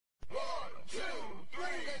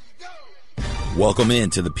Welcome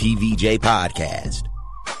into the PVJ Podcast.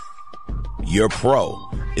 Your pro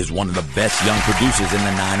is one of the best young producers in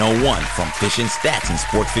the 901 from Fishing Stats and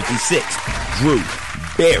Sports 56, Drew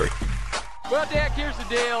Barrett. Well, Dak, here's the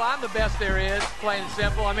deal. I'm the best there is, plain and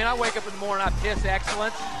simple. I mean, I wake up in the morning, I piss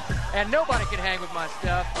excellence, and nobody can hang with my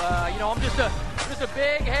stuff. I'm just a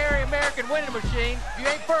big, hairy American winning machine. If you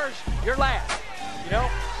ain't first, you're last. You know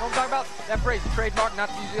what I'm talking about? That phrase is trademark, not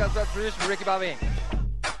to use the outside tradition for Ricky Bobby.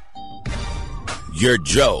 Your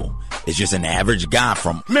Joe is just an average guy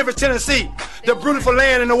from Memphis, Tennessee, the beautiful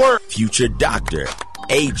land in the world. Future Doctor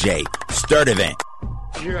AJ Sturdivant.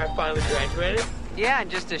 You hear I finally graduated? Yeah,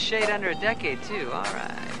 and just a shade under a decade, too. All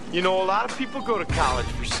right. You know, a lot of people go to college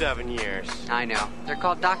for 7 years. I know. They're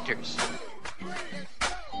called doctors.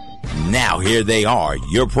 Now here they are,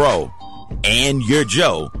 your pro and your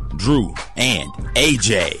Joe, Drew and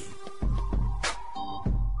AJ.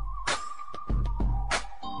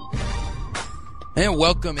 And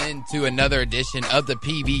welcome into another edition of the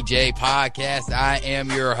PVJ Podcast. I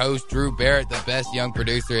am your host, Drew Barrett, the best young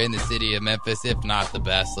producer in the city of Memphis, if not the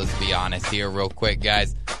best. Let's be honest here real quick,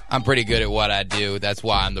 guys. I'm pretty good at what I do. That's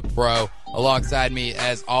why I'm the pro. Alongside me,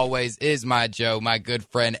 as always, is my Joe, my good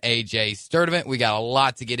friend AJ Sturdivant. We got a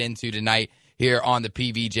lot to get into tonight here on the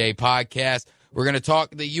PVJ Podcast. We're going to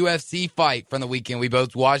talk the UFC fight from the weekend. We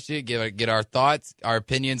both watched it, get our thoughts, our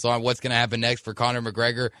opinions on what's going to happen next for Conor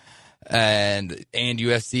McGregor and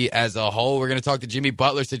UFC as a whole. We're going to talk the Jimmy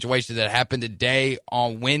Butler situation that happened today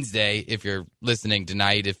on Wednesday, if you're listening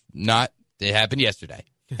tonight. If not, it happened yesterday,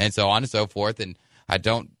 and so on and so forth. And I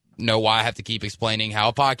don't know why I have to keep explaining how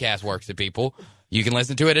a podcast works to people. You can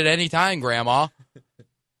listen to it at any time, Grandma.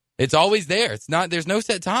 It's always there. There's no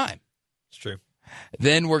set time. It's true.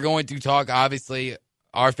 Then we're going to talk, obviously,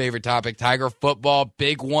 our favorite topic, Tiger football.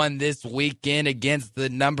 Big one this weekend against the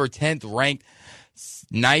number 10th ranked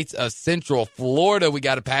Knights of Central Florida. We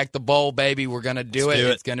got to pack the bowl, baby. We're going to do it.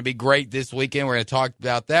 It's going to be great this weekend. We're going to talk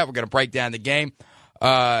about that. We're going to break down the game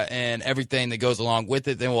and everything that goes along with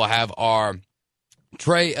it. Then we'll have our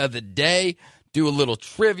Tre of the day, do a little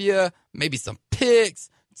trivia, maybe some picks,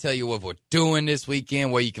 tell you what we're doing this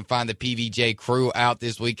weekend, where you can find the PVJ crew out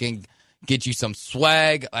this weekend, get you some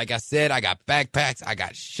swag. Like I said, I got backpacks, I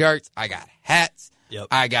got shirts, I got hats. Yep.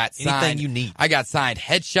 I got anything you need. I got signed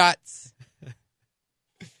headshots.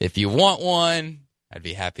 If you want one, I'd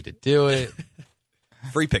be happy to do it.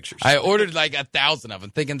 Free pictures. I ordered like 1,000 of them,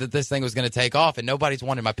 thinking that this thing was going to take off, and nobody's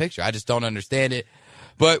wanted my picture. I just don't understand it.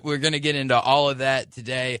 But we're going to get into all of that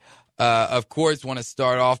today. Of course, want to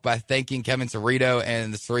start off by thanking Kevin Cerrito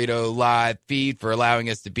and the Cerrito Live feed for allowing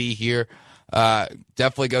us to be here.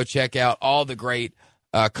 Definitely go check out all the great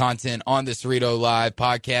content on the Cerrito Live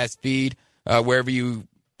podcast feed, wherever you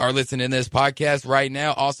are listening to this podcast right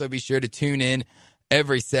now. Also, be sure to tune in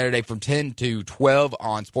every Saturday from 10 to 12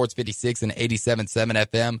 on Sports 56 and 87.7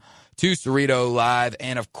 FM to Cerrito Live.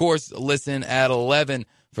 And, of course, listen at 11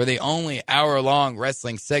 for the only hour-long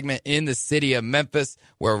wrestling segment in the city of Memphis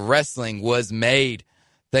where wrestling was made.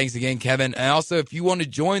 Thanks again, Kevin. And also, if you want to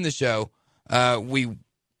join the show, we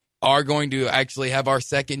are going to actually have our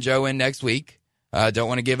second Joe in next week. Don't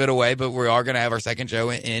want to give it away, but we are going to have our second Joe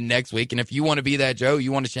in next week. And if you want to be that Joe,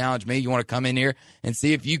 you want to challenge me, you want to come in here and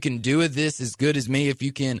see if you can do this as good as me, if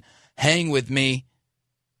you can hang with me,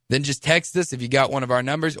 then just text us if you got one of our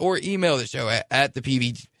numbers, or email the show at the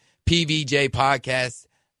PVJ Podcast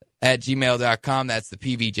at gmail.com. That's the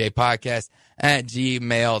PVJ Podcast at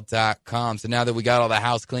gmail.com. So now that we got all the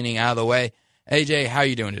house cleaning out of the way, AJ, how are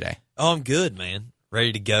you doing today? Oh, I'm good, man.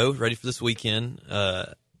 Ready to go. Ready for this weekend.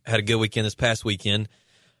 Had a good weekend this past weekend.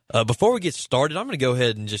 Before we get started, I'm going to go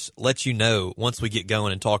ahead and just let you know, once we get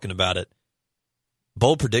going and talking about it,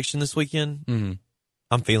 bold prediction this weekend,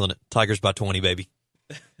 I'm feeling it. Tigers by 20, baby.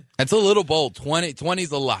 It's a little bold.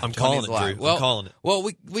 20's a lot. I'm calling it, Drew. Well, I'm calling it. Well,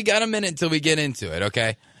 we got a minute until we get into it,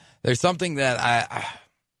 okay? There's something that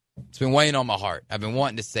it's been weighing on my heart. I've been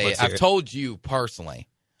wanting to say it. I've told you personally,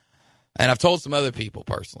 and I've told some other people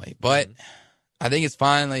personally, but I think it's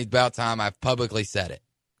finally about time I've publicly said it.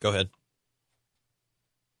 Go ahead.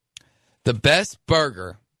 The best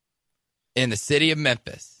burger in the city of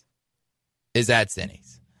Memphis is at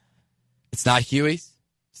Cinny's. It's not Huey's.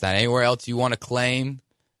 It's not anywhere else you want to claim.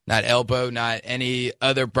 Not Elbow, not any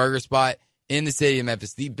other burger spot in the city of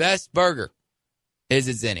Memphis. The best burger is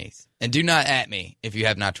at Zinni's. And do not at me if you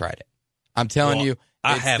have not tried it. I'm telling you,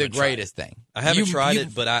 it's the greatest thing. I haven't tried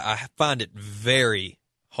it, but I find it very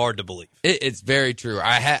hard to believe. It's very true.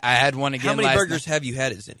 I had one again last night. How many burgers have you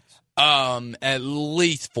had at Zinni's? At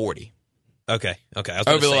least 40. Okay. I was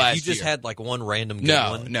over the say, last you just year. had like one random good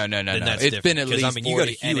one. No. It's been at least 40. you go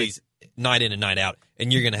to Huey's night in and night out,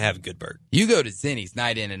 and you're going to have a good burger. You go to Zinni's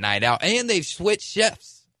night in and night out, and they've switched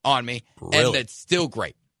chefs on me, and it's still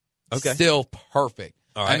great. Okay. Still perfect.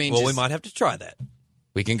 All right. We might have to try that.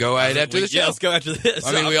 We can go right after the show. Yeah, let's go after this.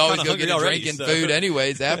 I mean, we always go get a drink and food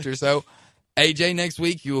anyways after. So, AJ, next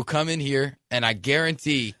week you will come in here, and I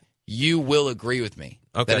guarantee you will agree with me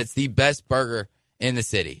that it's the best burger in the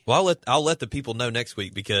city. Well, I'll let the people know next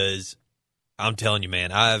week, because I'm telling you,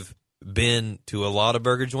 man, I've been to a lot of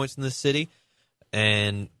burger joints in this city,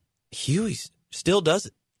 and Huey's still does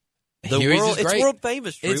it. Huey's is great. It's world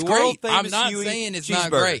famous. It's great. I'm not saying it's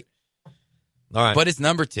not great. All right, but it's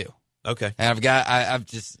number 2. Okay, and I've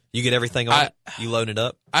just you get everything on it. You load it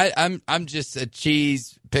up. I'm just a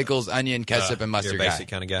cheese, pickles, onion, ketchup, and mustard you're a basic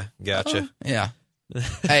kind of guy. Gotcha. Yeah.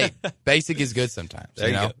 Hey, basic is good sometimes. There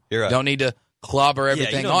you go. You're right. Don't need to clobber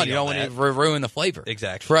everything on. You don't want to ruin the flavor.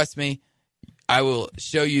 Exactly. Trust me, I will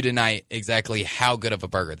show you tonight exactly how good of a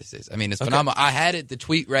burger this is. I mean, it's phenomenal. I had the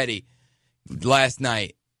tweet ready last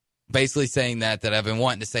night, basically saying that I've been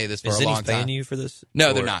wanting to say this for a long time. Is Zinni's paying you for this?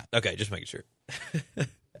 No, they're not. Okay, just making sure.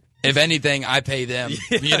 If anything, I pay them,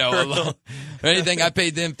 if anything, I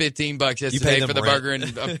paid them $15 yesterday for the burger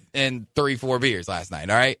and 3-4 beers last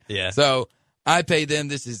night. All right. Yeah. So I paid them.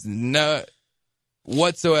 This is no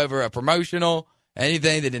whatsoever a promotional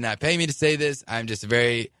anything. They did not pay me to say this. I'm just a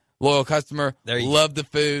very loyal customer. Love the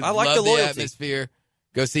food. I like love the atmosphere.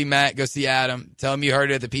 Go see Matt. Go see Adam. Tell them you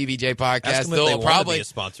heard it at the PVJ Podcast.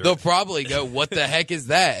 They'll probably go, what the heck is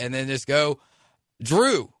that? And then just go,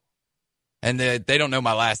 Drew. And they don't know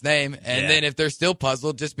my last name. And then if they're still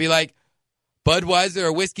puzzled, just be like, Budweiser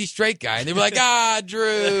or Whiskey Straight guy. And they'll be like,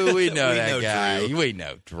 Drew, we know that guy. Drew. We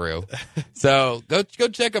know Drew. So go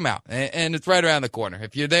check them out. And it's right around the corner.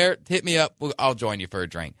 If you're there, hit me up. I'll join you for a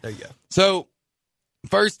drink. There you go. So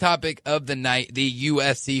first topic of the night, the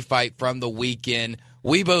UFC fight from the weekend.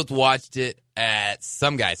 We both watched it at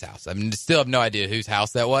some guy's house. I mean, still have no idea whose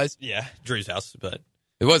house that was. Yeah, Drew's house, but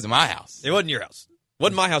it wasn't my house. It wasn't your house.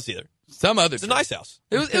 Wasn't my house either. Some other. It's a nice house.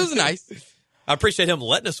 It was nice. I appreciate him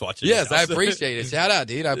letting us watch it. Yes, I appreciate it. Shout out,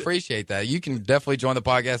 dude. I appreciate that. You can definitely join the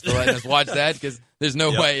podcast for letting us watch that, because there's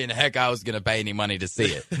no way in heck I was going to pay any money to see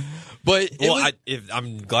it. But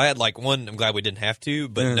I'm glad. I'm glad we didn't have to.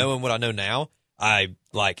 But knowing what I know now,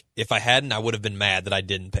 if I hadn't, I would have been mad that I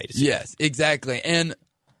didn't pay to see it. Yes, exactly. And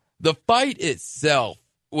the fight itself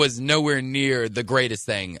was nowhere near the greatest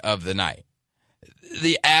thing of the night.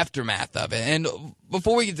 The aftermath of it. And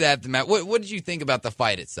before we get to the aftermath, what did you think about the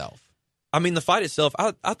fight itself? I mean, the fight itself,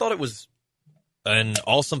 I thought it was an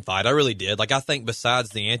awesome fight. I really did. I think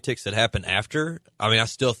besides the antics that happened after, I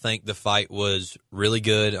still think the fight was really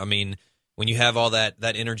good. I mean, when you have all that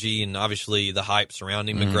energy and obviously the hype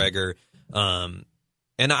surrounding McGregor, and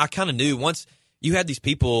I kind of knew once you had these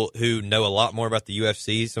people who know a lot more about the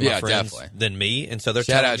UFC, some of my friends, than me, and so they're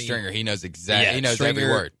Shout telling out me, Stringer. He knows exactly. He knows Stringer,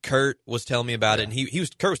 every word. Kurt was telling me about it,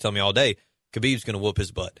 and Kurt was telling me all day Khabib's going to whoop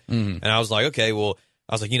his butt, and I was like, okay, well,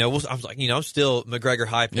 I was like, I'm still McGregor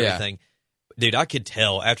hype and everything, dude. I could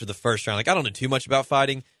tell after the first round. I don't know too much about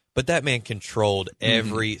fighting, but that man controlled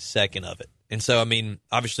every second of it, and so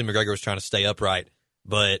obviously McGregor was trying to stay upright,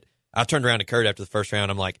 but I turned around to Kurt after the first round.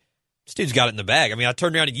 I'm like, this dude's got it in the bag. I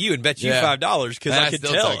turned around to you and bet you $5 because I could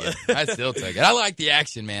tell. I still took it. I like the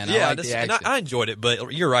action, man. And I enjoyed it.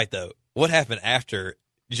 But you're right, though. What happened after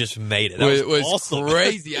just made it. It was awesome.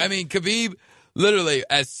 Crazy. Khabib, literally,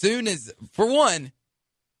 as soon as, for one,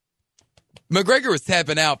 McGregor was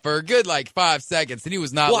tapping out for a good 5 seconds, and he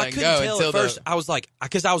was not letting go until at first. I was like, I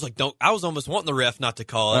was almost wanting the ref not to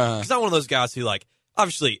call it, because I'm one of those guys who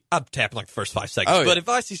obviously, I'm tapping the first 5 seconds. But if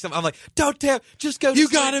I see something, I'm like, don't tap, just go. You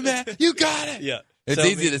got it, man. You got it. Yeah. It's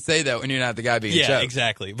easy to say that when you're not the guy being choked. Yeah,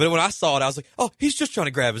 exactly. But when I saw it, I was like, oh, he's just trying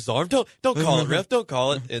to grab his arm. Don't call it, ref. Don't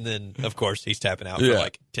call it. And then, of course, he's tapping out for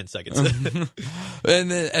 10 seconds. And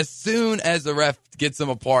then as soon as the ref gets him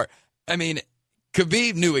apart,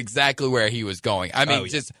 Khabib knew exactly where he was going.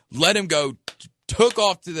 Just let him go, took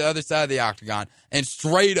off to the other side of the octagon, and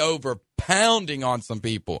straight over, pounding on some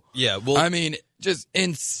people. Yeah, well, just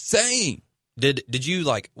insane. Did you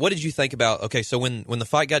what did you think about? Okay, so when the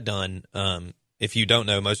fight got done, if you don't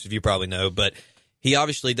know, most of you probably know, but he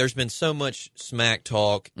obviously there's been so much smack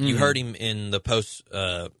talk. You heard him in the post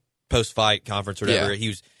fight conference or whatever.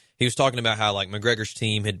 Yeah. He was talking about how McGregor's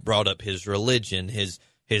team had brought up his religion, his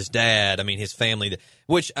dad, his family,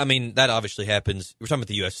 which that obviously happens. We're talking about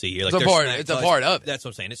the UFC here. It's a part of it. That's what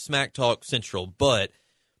I'm saying. It's smack talk central. But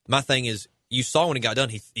my thing is, you saw when he got done,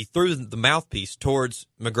 he threw the mouthpiece towards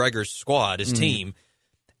McGregor's squad, his team,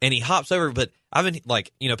 and he hops over. But I've been people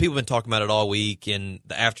have been talking about it all week and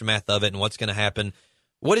the aftermath of it and what's going to happen.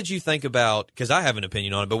 what did you think about, because I have an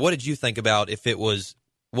opinion on it, but what did you think about if it was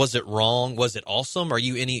it wrong? Was it awesome? Are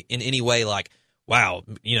you in any way like, wow,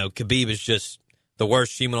 Khabib is just the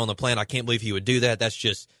worst human on the planet. I can't believe he would do that.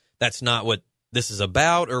 That's not what this is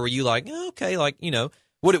about. Or were you like, okay, like,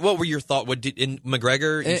 what were your thoughts? In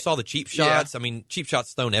McGregor, you saw the cheap shots. Yeah. I mean, cheap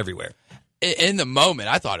shots thrown everywhere. In the moment,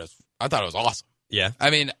 I thought it was awesome. Yeah. I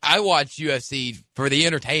mean, I watched UFC for the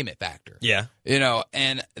entertainment factor. Yeah.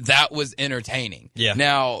 And that was entertaining. Yeah.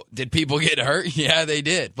 Now, did people get hurt? Yeah, they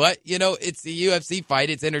did. But, it's the UFC fight.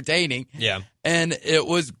 It's entertaining. Yeah. And it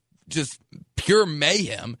was just pure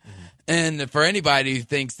mayhem. Mm-hmm. And for anybody who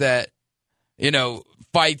thinks that,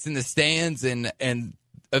 fights in the stands and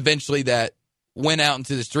eventually that went out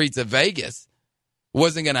into the streets of Vegas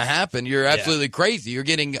wasn't going to happen, you're absolutely crazy. You're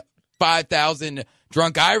getting 5,000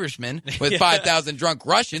 drunk Irishmen with 5,000 drunk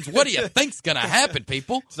Russians. What do you think's going to happen,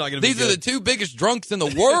 people? It's not going to be These are the two biggest drunks in the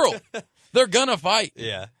world. They're going to fight.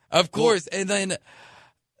 Yeah. Of course. And then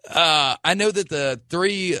I know that the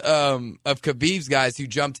three of Khabib's guys who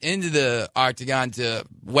jumped into the octagon to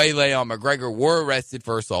waylay on McGregor were arrested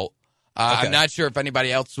for assault. Okay. I'm not sure if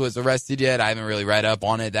anybody else was arrested yet. I haven't really read up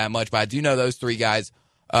on it that much, but I do know those three guys,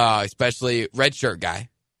 especially red shirt guy.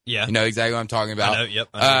 Yeah. You know exactly what I'm talking about. I know, yep.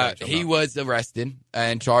 I know he was arrested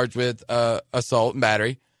and charged with assault and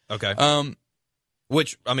battery. Okay.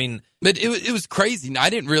 Which, I mean... But it was crazy. I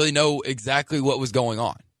didn't really know exactly what was going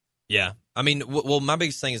on. Yeah. I mean, well, my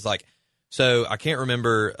biggest thing is like, so I can't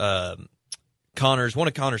remember one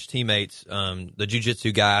of Connor's teammates, the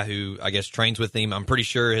jiu-jitsu guy who I guess trains with him, I'm pretty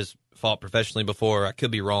sure has fought professionally before. I could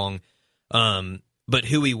be wrong. But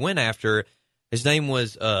who he went after, his name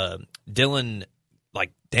was Dylan,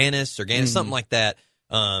 like Dennis or Gannis, something like that,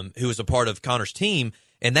 who was a part of Connor's team,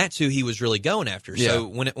 and that's who he was really going after. Yeah. So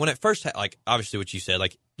when it first, like, obviously what you said,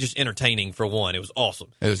 like, just entertaining for one, it was awesome.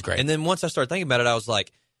 It was great. And then once I started thinking about it, I was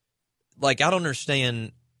like, I don't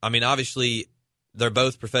understand. I mean, obviously, they're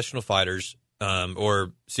both professional fighters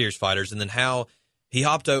or serious fighters, and then how he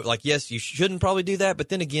hopped over. Like, yes, you shouldn't probably do that, but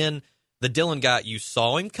then again, the Dylan guy, you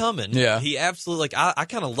saw him coming. Yeah. He absolutely, like, I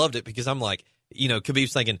kind of loved it because I'm like,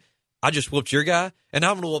 Khabib's thinking, I just whooped your guy, and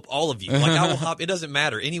I'm going to whoop all of you. Like, I will hop. It doesn't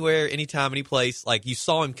matter. Anywhere, anytime, any place. Like, you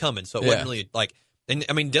saw him coming, so it wasn't really, like, and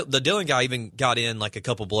I mean, the Dylan guy even got in, like, a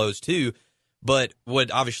couple blows, too, but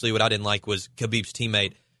what I didn't like was Khabib's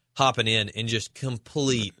teammate hopping in and just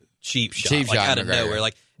complete cheap shot, like out of nowhere.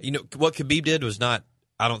 Like, what Khabib did was not,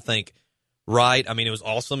 I don't think, right. I mean, it was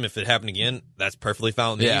awesome. If it happened again, that's perfectly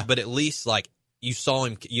fine with me. But at least, like, you saw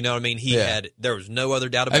him, you know what I mean? There was no other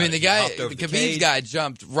doubt about it. I mean, Khabib's guy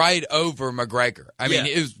jumped right over McGregor. I mean,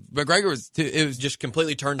 McGregor was just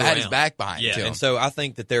completely turned around. Had his back behind him. And so I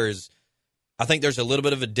think that there's a little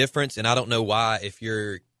bit of a difference, and I don't know why if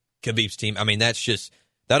you're Khabib's team. I mean, that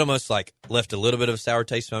almost like left a little bit of a sour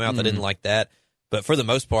taste in my mouth. I didn't like that. But for the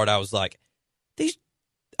most part, I was like,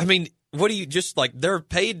 what do you just like? They're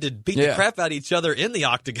paid to beat the crap out of each other in the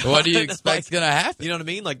octagon. What do you expect's going to happen? You know what I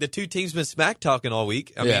mean? Like the two teams been smack talking all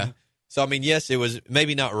week. I mean, yes, it was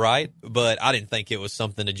maybe not right, but I didn't think it was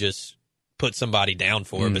something to just put somebody down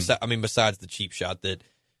for. Besides the cheap shot that,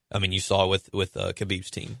 you saw with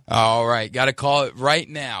Khabib's team. All right. Got to call it right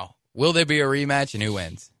now. Will there be a rematch and who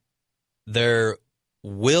wins? There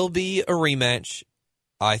will be a rematch.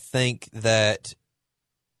 I think that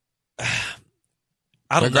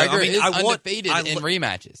I don't know. McGregor is undefeated in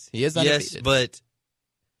rematches. He is undefeated. Yes, but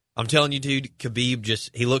I'm telling you, dude, Khabib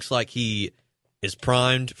he looks like he is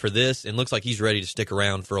primed for this and looks like he's ready to stick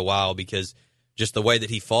around for a while because just the way that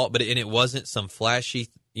he fought. And it wasn't some flashy,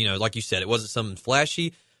 like you said, it wasn't something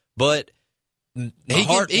flashy, but my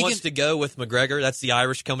heart wants to go with McGregor. That's the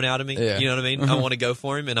Irish coming out of me. Yeah. You know what I mean? I want to go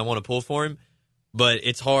for him and I want to pull for him. But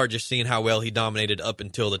it's hard just seeing how well he dominated up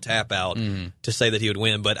until the tap out to say that he would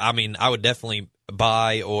win. But, I would definitely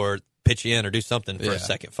buy or pitch in or do something for a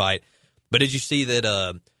second fight. But did you see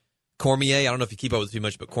that Cormier, I don't know if you keep up with it too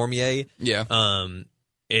much, but Cormier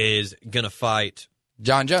is going to fight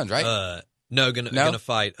John Jones, right? Going to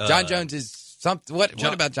fight John Jones is something.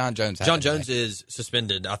 What about John Jones? John Jones is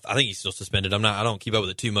suspended. I think he's still suspended. I don't keep up with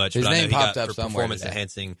it too much. His but name I know he popped got up for performance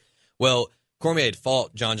enhancing. Well, Cormier had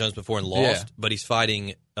fought John Jones before and lost, but he's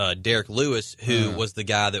fighting Derek Lewis, who was the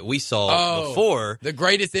guy that we saw before. The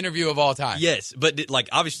greatest interview of all time. Yes, but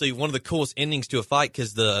obviously one of the coolest endings to a fight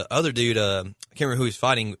because the other dude, I can't remember who he's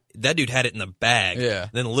fighting, that dude had it in the bag. Yeah.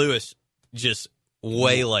 Then Lewis just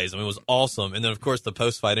waylays him. It was awesome. And then, of course, the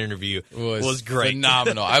post-fight interview was great.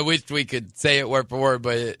 Phenomenal. I wish we could say it word for word,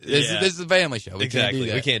 but this is a family show. We can't do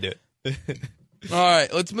that. We can't do it. All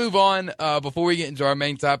right, let's move on before we get into our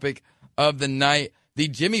main topic of the night. the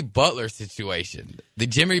Jimmy Butler situation, the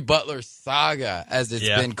Jimmy Butler Saga, as it's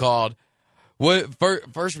been called. What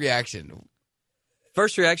first reaction?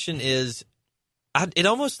 First reaction is, it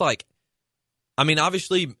almost like, I mean,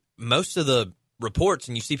 obviously most of the reports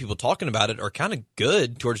and you see people talking about it are kind of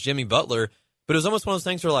good towards Jimmy Butler, but it was almost one of those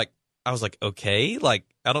things where like, I was like, okay, like,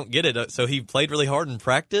 I don't get it. So he played really hard in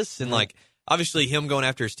practice and like, obviously him going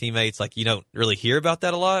after his teammates, like you don't really hear about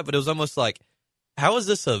that a lot, but it was almost like, how is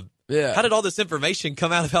this how did all this information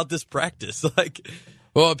come out about this practice? Like,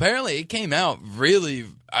 well, apparently it came out really,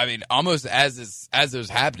 I mean, almost as it was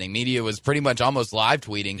happening. Media was pretty much almost live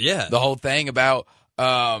tweeting the whole thing about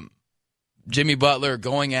Jimmy Butler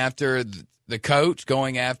going after the coach,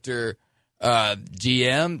 going after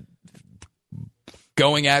GM,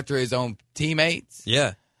 going after his own teammates.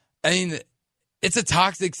 Yeah. I mean, it's a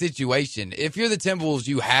toxic situation. If you're the Timberwolves,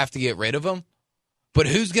 you have to get rid of them. But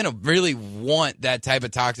who's going to really want that type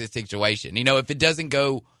of toxic situation? You know, if it doesn't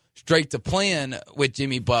go straight to plan with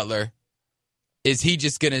Jimmy Butler, is he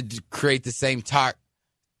just going to create the same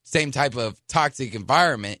type of toxic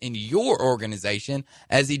environment in your organization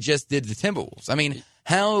as he just did the Timberwolves? I mean,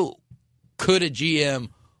 how could a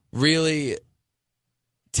GM really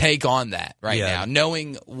take on that now,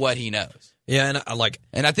 knowing what he knows? Yeah,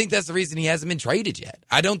 and I think that's the reason he hasn't been traded yet.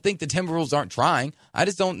 I don't think the Timberwolves aren't trying. I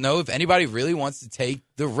just don't know if anybody really wants to take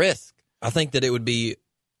the risk. I think that it would be,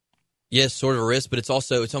 yes, sort of a risk, but it's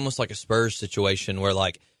almost like a Spurs situation where,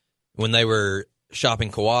 like, when they were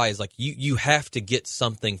shopping Kawhi, is like you have to get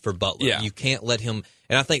something for Butler. Yeah. You can't let him,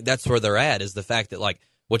 and I think that's where they're at, is the fact that, like,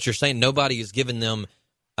 what you're saying, nobody is giving them,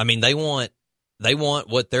 I mean, they want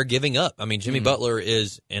what they're giving up. I mean, Jimmy Butler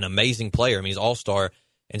is an amazing player. I mean, he's all-star,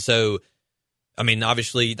 and so, I mean,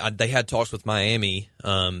 obviously, they had talks with Miami,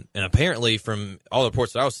 and apparently from all the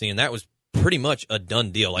reports that I was seeing, that was pretty much a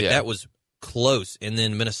done deal. Like, that was close, and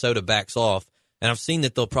then Minnesota backs off, and I've seen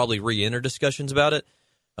that they'll probably re-enter discussions about it.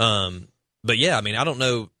 But, yeah, I mean, I don't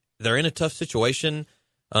know. They're in a tough situation.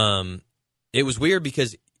 It was weird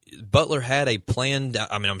because Butler had a planned,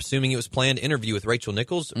 I mean, I'm assuming it was planned interview with Rachel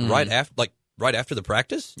Nichols right after the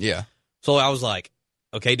practice. Yeah. So I was like,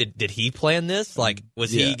 okay, did he plan this? Like,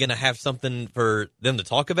 was he going to have something for them to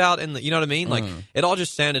talk about? And you know what I mean? Like, it all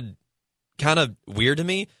just sounded kind of weird to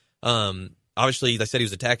me. Obviously, they said he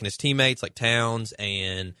was attacking his teammates like Towns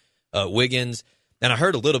and Wiggins. And I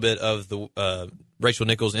heard a little bit of the Rachel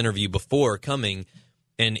Nichols interview before coming,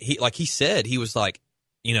 and he said, he was like,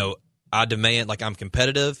 you know, I demand, like, I'm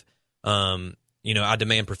competitive. You know, I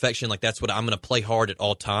demand perfection. Like, that's what I'm going to play hard at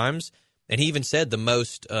all times. And he even said the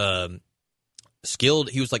most skilled,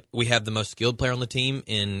 he was like, we have the most skilled player on the team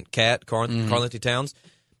in Karl-Anthony Towns.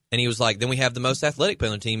 And he was like, then we have the most athletic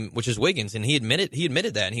player on the team, which is Wiggins. And he admitted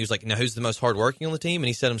that. And he was like, now who's the most hardworking on the team? And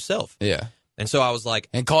he said himself. Yeah. And so I was like,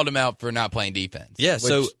 and called him out for not playing defense. Yeah,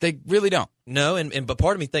 so they really don't. No, but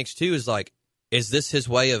part of me thinks too is like, is this his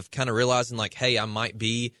way of kind of realizing like, hey, I might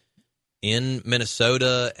be in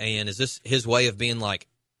Minnesota, and is this his way of being like,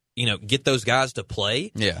 you know, get those guys to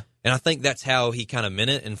play? Yeah. And I think that's how he kind of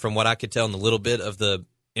meant it. And from what I could tell in the little bit of the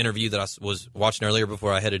interview that I was watching earlier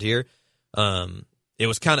before I headed here, it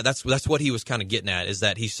was kind of, that's what he was kind of getting at, is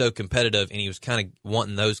that he's so competitive and he was kind of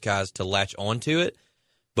wanting those guys to latch onto it.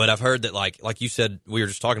 But I've heard that, like you said, we were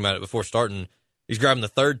just talking about it before starting, he's grabbing the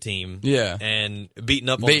third team and beating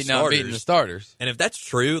the starters. And if that's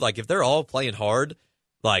true, like if they're all playing hard,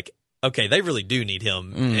 like, okay, they really do need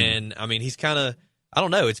him. And I mean, he's kind of, I don't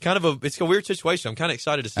know, it's a weird situation. I'm kind of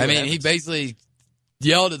excited to see. I mean, he basically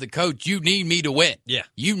yelled at the coach, "You need me to win. Yeah,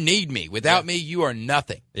 you need me. Without me, you are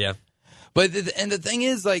nothing." Yeah. But the thing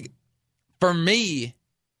is, like, for me,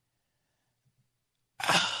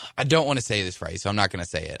 I don't want to say this phrase, so I'm not going to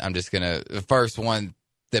say it. I'm just going to, the first one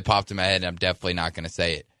that popped in my head, and I'm definitely not going to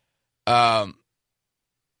say it.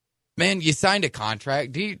 Man, you signed a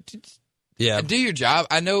contract. Do your job.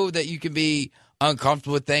 I know that you can be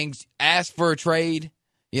uncomfortable with things. Ask for a trade.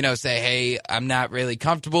 You know, say, hey, I'm not really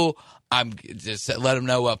comfortable. I'm just let them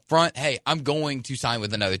know up front, hey, I'm going to sign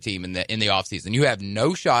with another team in the offseason. You have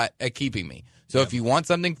no shot at keeping me. So if you want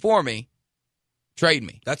something for me, trade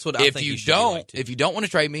me. That's what I think. If you don't want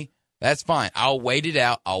to trade me, that's fine. I'll wait it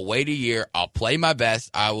out. I'll wait a year. I'll play my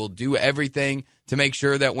best. I will do everything to make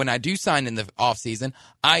sure that when I do sign in the offseason,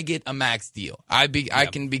 I get a max deal. I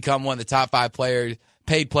can become one of the top 5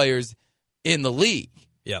 paid players in the league.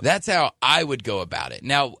 Yeah. That's how I would go about it.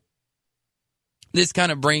 Now, this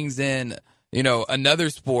kind of brings in, you know, another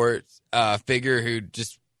sports figure who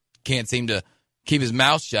just can't seem to keep his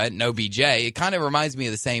mouth shut, no BJ. It kind of reminds me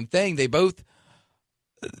of the same thing. They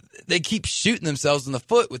keep shooting themselves in the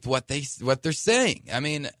foot with what they're saying. I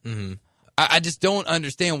mean, I just don't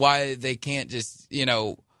understand why they can't just,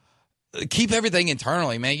 keep everything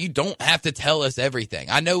internally, man. You don't have to tell us everything.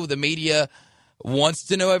 I know the media wants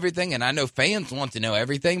to know everything, and I know fans want to know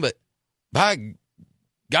everything, but by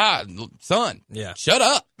God, son, shut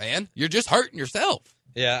up, man. You're just hurting yourself.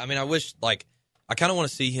 Yeah, I mean, I wish, I kind of want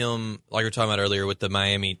to see him, like we were talking about earlier with the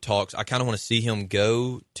Miami talks, I kind of want to see him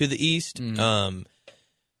go to the East.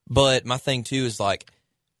 But my thing, too, is, like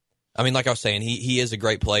I was saying, he is a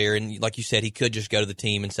great player, and like you said, he could just go to the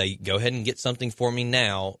team and say, go ahead and get something for me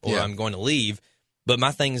now, or I'm going to leave. But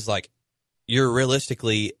my thing is,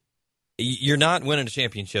 you're not winning a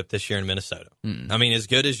championship this year in Minnesota. I mean, as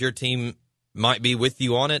good as your team might be with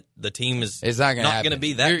you on it, the team is it's not going to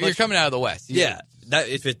be that You're coming out of the West.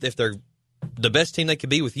 If they're the best team they could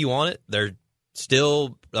be with you on it, they're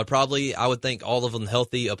probably, I would think, all of them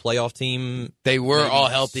healthy, a playoff team. They were all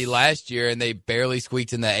healthy last year, and they barely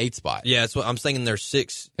squeaked in the 8th spot. Yeah, that's what I'm saying. They're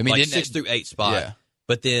 6 through 8 spot. Yeah.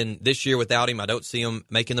 But then this year without him, I don't see them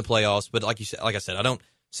making the playoffs. But like I said, I don't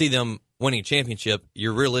see them winning a championship.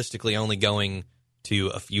 You're realistically only going to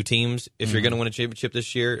a few teams if you're going to win a championship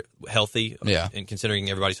this year, healthy. Yeah. And considering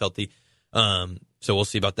everybody's healthy. So we'll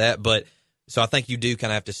see about that. But so I think you do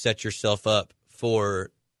kind of have to set yourself up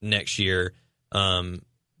for next year. And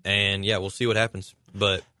we'll see what happens.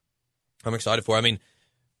 But I'm excited for it. I mean,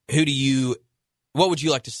 who would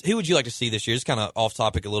you like to see this year? Just kind of off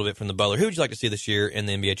topic a little bit from the Butler. Who would you like to see this year in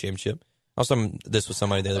the NBA championship? I was talking this with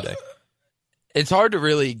somebody the other day. It's hard to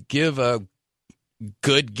really give a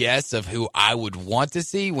good guess of who I would want to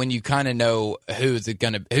see when you kind of know who's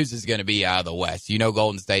going to be out of the West.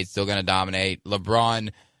 Golden State's still going to dominate.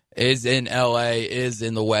 LeBron is in LA, is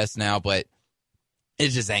in the West now, but it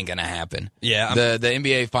just ain't going to happen. Yeah. The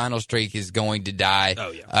NBA final streak is going to die.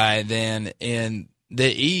 Oh, yeah. And then in the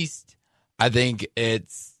East, I think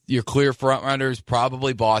it's your clear front runners,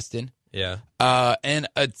 probably Boston. Yeah. And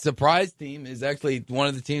a surprise team is actually one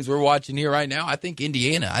of the teams we're watching here right now. I think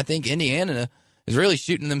Indiana. I think Indiana is really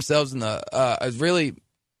shooting themselves is really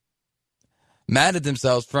mad at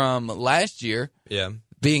themselves from last year. Yeah.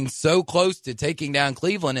 Being so close to taking down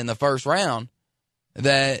Cleveland in the first round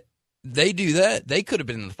that they do that. They could have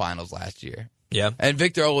been in the finals last year. Yeah. And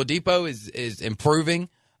Victor Oladipo is improving,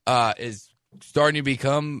 is starting to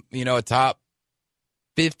become, a top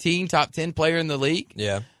 15, top 10 player in the league.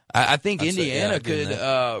 Yeah. I think Indiana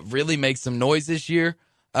could really make some noise this year.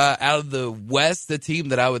 Out of the West, the team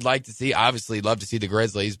that I would like to see, obviously love to see the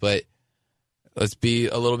Grizzlies, but let's be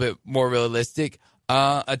a little bit more realistic.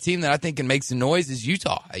 A team that I think can make some noise is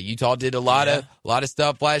Utah. Utah did a lot of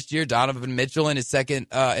stuff last year. Donovan Mitchell in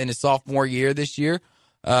his sophomore year this year.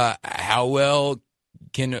 How well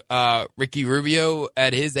can Ricky Rubio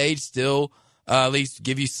at his age still at least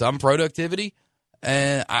give you some productivity?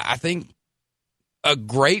 And I think a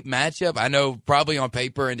great matchup. I know probably on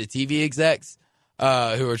paper and the TV execs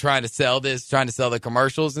who are trying to sell the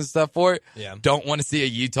commercials and stuff for it, don't want to see a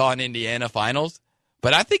Utah and Indiana finals.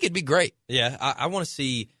 But I think it'd be great. Yeah, I want to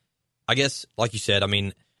see, I guess, like you said, I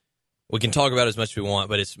mean, we can talk about it as much as we want,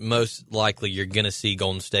 but it's most likely you're going to see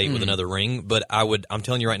Golden State with another ring. But I'm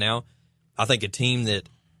telling you right now, I think a team that,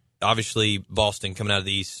 obviously, Boston coming out of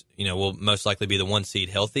the East, will most likely be the 1 seed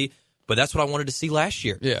healthy. But that's what I wanted to see last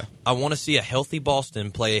year. Yeah. I want to see a healthy Boston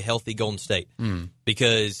play a healthy Golden State.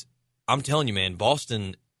 Because I'm telling you, man,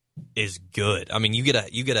 Boston is good. I mean, you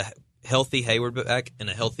get a healthy Hayward back and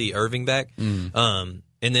a healthy Irving back. And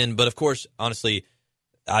then, but of course, honestly,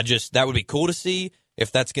 that would be cool to see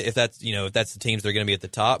if that's the teams that are going to be at the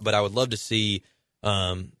top. But I would love to see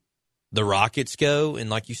the Rockets go. And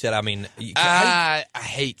like you said, I mean, I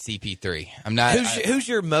hate CP3. I'm not. Who's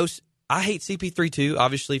your most? I hate CP3 too.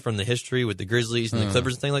 Obviously, from the history with the Grizzlies and the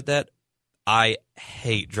Clippers and things like that. I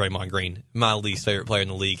hate Draymond Green, my least favorite player in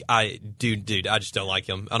the league. Dude, I just don't like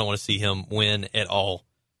him. I don't want to see him win at all.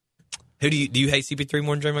 Do you hate CP3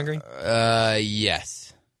 more than Draymond Green?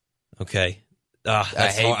 Yes. Okay.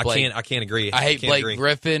 I can't agree. I hate Blake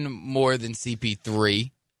Griffin more than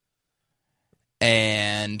CP3.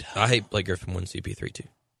 And I hate Blake Griffin more than CP3 too.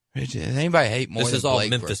 Does anybody hate more than Blake? This is all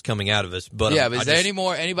Memphis coming out of us, but yeah. But is there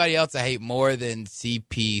anybody else I hate more than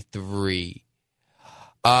CP3?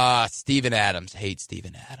 Steven Adams. Hate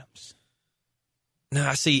Steven Adams. No,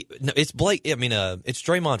 I see. No, it's Blake. I mean, it's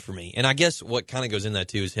Draymond for me, and I guess what kind of goes in that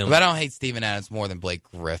too is him. But I don't hate Steven Adams more than Blake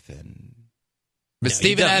Griffin. But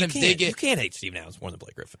Steven Adams did get. You can't hate Steven Adams more than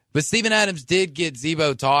Blake Griffin. But Steven Adams did get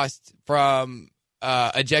Zebo tossed from,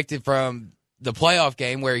 ejected from the playoff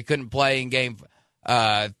game where he couldn't play in game.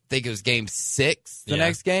 I think it was game 6 the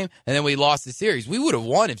next game, and then we lost the series. We would have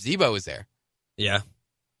won if Zebo was there. Yeah,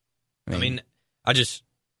 I mean, I just.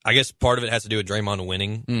 I guess part of it has to do with Draymond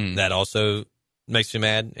winning. That also makes me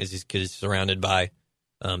mad, is because he's surrounded by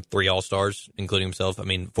 3 All-Stars, including himself. 4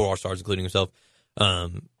 All-Stars, including himself.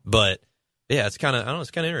 But yeah, it's kind of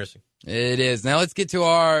interesting. It is. Now let's get to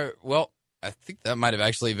I think that might have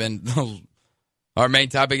actually been our main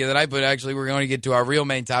topic of the night, but actually we're going to get to our real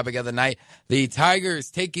main topic of the night. The Tigers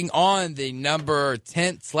taking on the number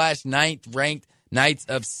 10th/9th ranked Knights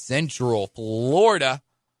of Central Florida.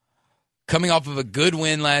 Coming off of a good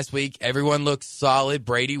win last week, everyone looks solid.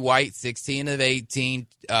 Brady White, 16 of 18,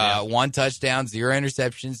 1 touchdown, 0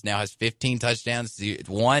 interceptions. Now has 15 touchdowns,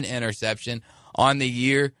 1 interception on the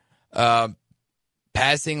year.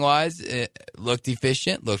 Passing-wise, it looked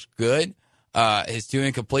efficient, looked good. His 2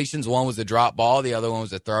 incompletions, one was a drop ball, the other one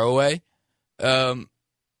was a throwaway.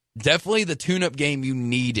 Definitely the tune-up game you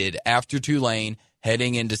needed after Tulane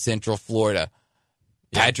heading into Central Florida.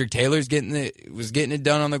 Yeah. Patrick Taylor's was getting it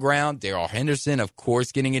done on the ground. Darrell Henderson, of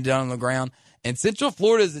course, getting it done on the ground. And Central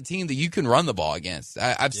Florida is a team that you can run the ball against.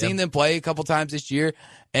 I've seen them play a couple times this year,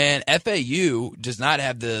 and FAU does not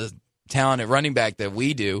have the talent at running back that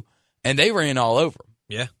we do, and they ran all over them.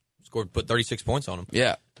 Yeah, put 36 points on them.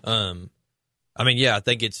 Yeah. I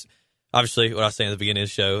think it's obviously what I was saying at the beginning of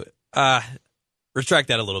the show. Retract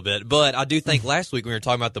that a little bit, but I do think last week when we were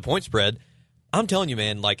talking about the point spread, I'm telling you,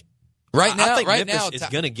 man, like, I think Memphis is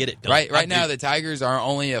going to get it done. Right now, the Tigers are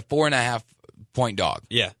only a 4.5 point dog.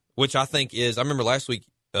 Yeah, which I think is. I remember last week,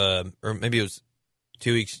 or maybe it was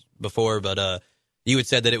 2 weeks before, but you had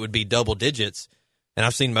said that it would be double digits, and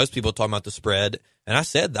I've seen most people talking about the spread, and I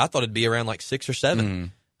said I thought it'd be around like 6 or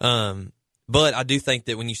 7. But I do think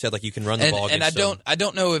that when you said like you can run the ball, and I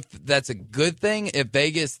don't know if that's a good thing. If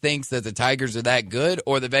Vegas thinks that the Tigers are that good,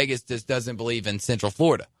 or the Vegas just doesn't believe in Central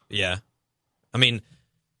Florida. Yeah,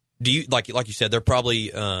 do you like you said? They're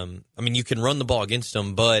probably. You can run the ball against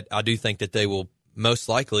them, but I do think that they will most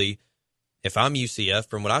likely. If I'm UCF,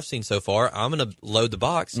 from what I've seen so far, I'm going to load the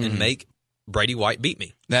box and make Brady White beat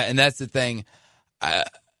me. And that's the thing.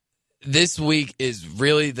 This week is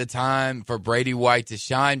really the time for Brady White to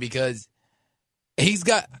shine because he's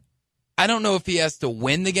got. I don't know if he has to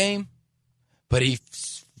win the game, but he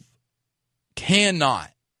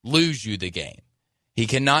cannot lose you the game. He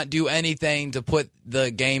cannot do anything to put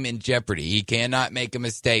the game in jeopardy. He cannot make a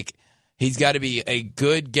mistake. He's got to be a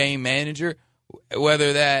good game manager,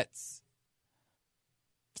 whether that's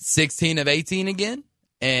 16 of 18 again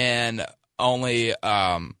and only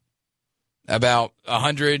about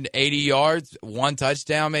 180 yards, 1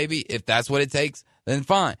 touchdown maybe. If that's what it takes, then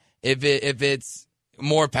fine. If it's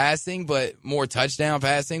more passing but more touchdown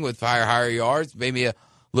passing with higher yards, maybe a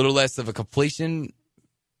little less of a completion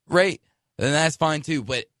rate, then that's fine too.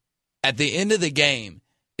 But at the end of the game,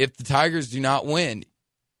 if the Tigers do not win,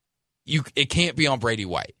 it can't be on Brady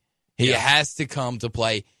White. He has to come to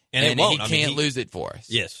play, and he can't lose it for us.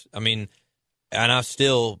 Yes. And I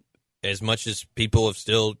still, as much as people have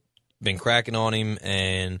still been cracking on him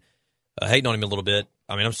and hating on him a little bit,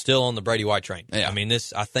 I'm still on the Brady White train. Yeah.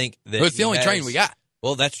 I think that it's the only train we got.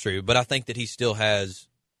 Well, that's true, but I think that he still has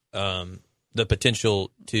the potential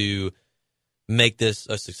to make this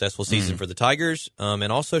a successful season for the Tigers,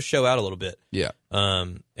 and also show out a little bit. Yeah.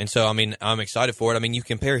 And so, I'm excited for it. You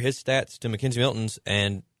compare his stats to Mackenzie Milton's,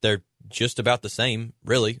 and they're just about the same,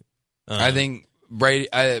 really. I think Brady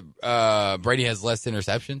has less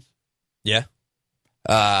interceptions. Yeah.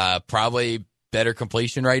 Probably better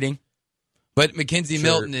completion rating. But Mackenzie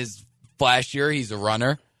Milton is flashier. He's a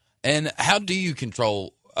runner. And how do you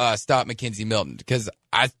stop Mackenzie Milton? Because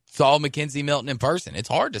I saw Mackenzie Milton in person. It's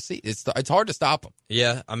hard to see. It's hard to stop him.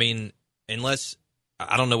 Yeah, unless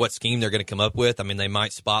I don't know what scheme they're going to come up with. They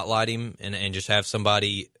might spotlight him and just have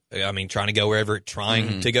somebody. Trying to go wherever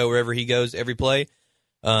he goes every play.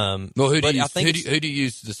 Well, who do you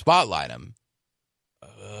use to spotlight him?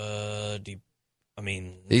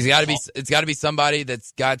 He's got to be. It's got to be somebody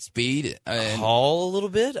that's got speed. Hall a little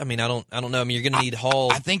bit. I don't know. You're going to need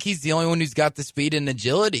Hall. I think he's the only one who's got the speed and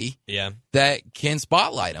agility. Yeah. That can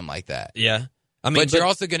spotlight him like that. Yeah. But you're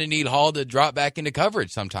also going to need Hall to drop back into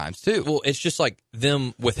coverage sometimes too. Well, it's just like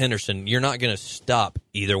them with Henderson. You're not going to stop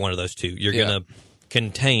either one of those two. You're going to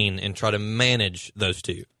contain and try to manage those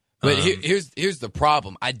two. But here's the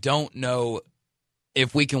problem. I don't know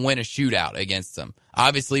if we can win a shootout against them.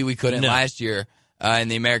 Obviously, we couldn't last year. In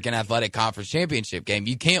the American Athletic Conference Championship game.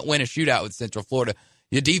 You can't win a shootout with Central Florida.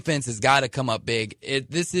 Your defense has got to come up big.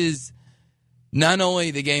 This is not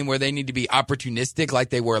only the game where they need to be opportunistic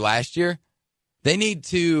like they were last year, they need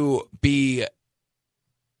to be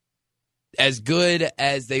as good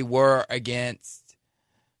as they were against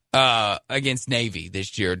Navy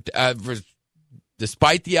this year.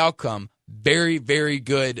 Despite the outcome, very, very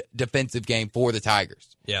good defensive game for the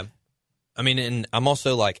Tigers. Yeah. I mean, and I'm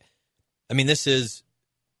also like, I mean, this is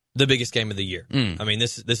the biggest game of the year. I mean,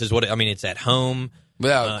 this is what, I mean, it's at home.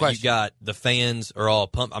 Without question. You got the fans are all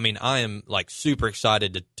pumped. I mean, I am like super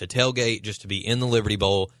excited to tailgate, just to be in the Liberty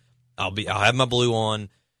Bowl. I'll have my blue on.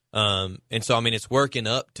 And so, I mean, it's working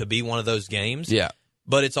up to be one of those games. Yeah.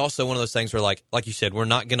 But it's also one of those things where, like you said, we're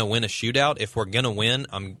not going to win a shootout. If we're going to win,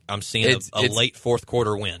 I'm seeing a late fourth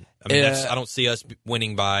quarter win. I mean, I don't see us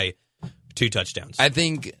winning by 2 touchdowns. I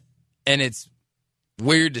think, and it's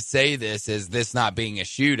weird to say this as this not being a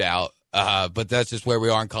shootout, but that's just where we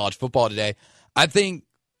are in college football today. I think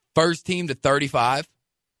first team to 35.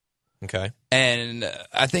 Okay. And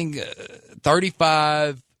I think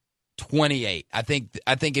 35-28. I think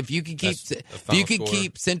if you can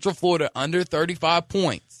keep Central Florida under 35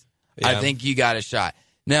 points, I think you got a shot.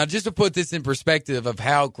 Now, just to put this in perspective of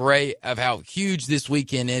how huge this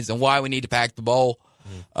weekend is and why we need to pack the bowl.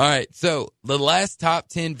 All right, so the last top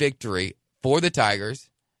 10 victory for the Tigers,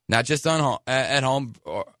 not just at home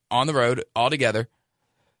or on the road altogether,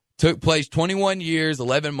 took place 21 years,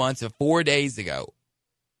 11 months, and 4 days ago.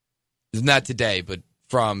 Not today, but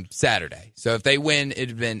from Saturday. So if they win, it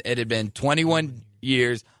had been 21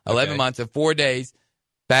 years, 11 months, and 4 days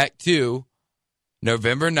back to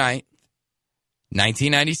November 9th,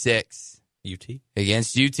 1996. UT?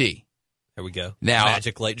 Against UT. There we go. Now,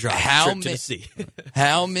 Magic late drive. Trip to the sea.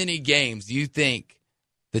 How many games do you think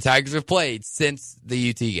the Tigers have played since the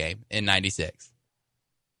UT game in 96?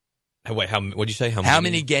 Wait, what'd you say? How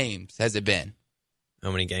many games has it been? How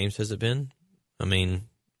many games has it been? I mean,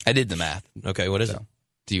 I did the math. Okay, what is it?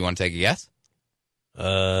 Do you want to take a guess?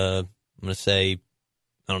 I'm going to say,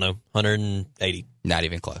 I don't know, 180. Not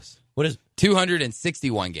even close. What is it?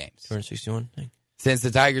 261 games. 261? Since the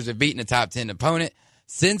Tigers have beaten a top 10 opponent.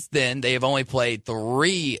 Since then, they have only played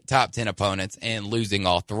 3 top 10 opponents and losing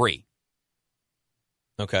all 3.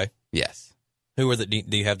 Okay. Yes. Who were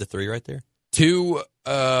do you have the 3 right there? 2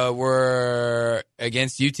 were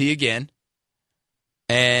against UT again.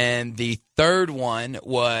 And the third one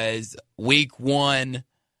was week 1,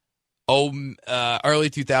 early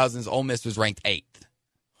 2000s, Ole Miss was ranked 8th.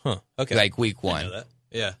 Huh, okay. Like week 1. I know that.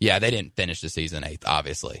 Yeah. Yeah, they didn't finish the season 8th,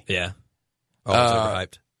 obviously. Yeah. Always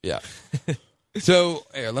overhyped. Yeah. So,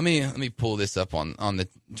 here, let me pull this up on the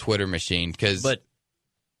Twitter machine. But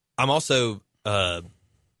I'm also, I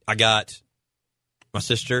got my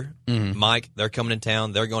sister, Mike, they're coming in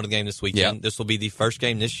town. They're going to the game this weekend. Yep. This will be the first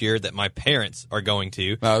game this year that my parents are going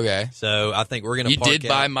to. Okay. So I think we're going to You did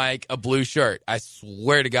buy Mike a blue shirt. I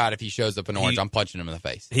swear to God, if he shows up in orange, I'm punching him in the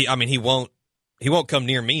face. He won't come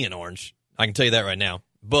near me in orange. I can tell you that right now.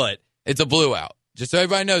 But it's a blue out. Just so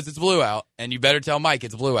everybody knows, it's blue out, and you better tell Mike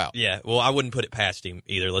it's blue out. Yeah, well, I wouldn't put it past him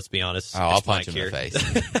either, let's be honest. Oh, I'll punch him in the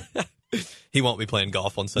face. He won't be playing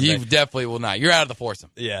golf on Sunday. You definitely will not. You're out of the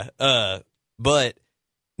foursome. Yeah. But,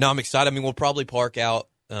 no, I'm excited. I mean, we'll probably park out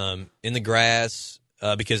in the grass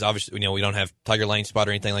because, obviously, we don't have Tiger Lane spot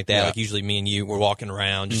or anything like that. Yeah. Like, usually me and you, we're walking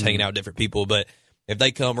around, just hanging out with different people. But if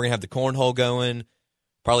they come, we're going to have the cornhole going,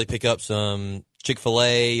 probably pick up some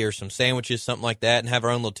Chick-fil-A or some sandwiches, something like that, and have our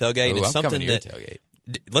own little tailgate. Ooh, and it's I'm something coming to your that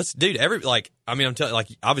tailgate. I'm telling, like,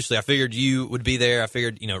 obviously, I figured you would be there. I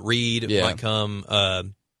figured, Reed might come.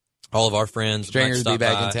 All of our friends, Stringers be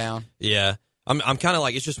back in town. Yeah, I'm kind of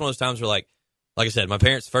like, it's just one of those times where, like I said, my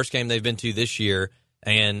parents' first game they've been to this year,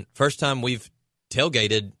 and first time we've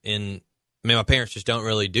tailgated in. I mean, my parents just don't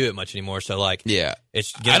really do it much anymore. So, like, yeah,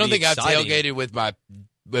 it's. I don't think I've tailgated with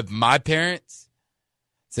my parents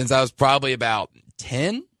since I was probably about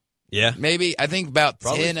 10. Yeah. Maybe. I think about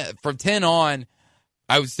probably 10. From 10 on,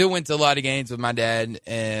 I still went to a lot of games with my dad,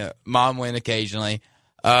 and Mom went occasionally.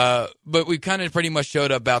 But we kind of pretty much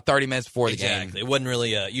showed up about 30 minutes before the game. It wasn't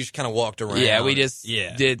really, you just kind of walked around. Yeah, we just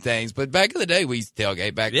did things. But back in the day, we used to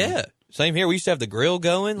tailgate back then. Yeah, same here. We used to have the grill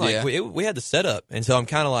going. Like, we had the setup. And so I'm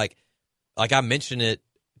kind of like I mentioned it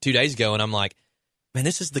 2 days ago, and I'm like, man,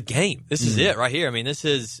 this is the game. This is it right here. I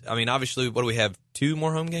mean, obviously, what do we have? 2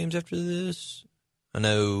 more home games after this? I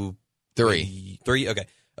know 3. 3? Okay.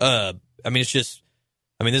 I mean, it's just,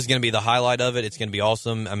 this is going to be the highlight of it. It's going to be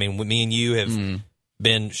awesome. I mean, me and you have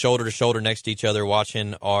been shoulder to shoulder next to each other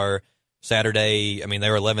watching our Saturday. I mean, they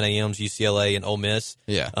were 11 a.m.s, UCLA and Ole Miss.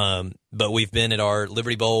 Yeah. But we've been at our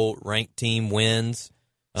Liberty Bowl ranked team wins.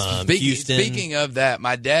 Houston. Speaking of that,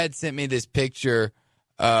 my dad sent me this picture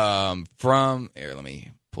from here. Let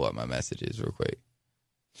me pull up my messages real quick.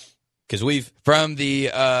 Because from the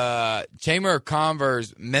Chamber of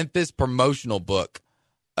Commerce Memphis promotional book,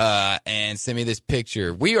 and sent me this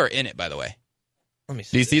picture. We are in it, by the way. Let me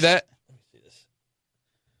see. Do you see that? Let me see this.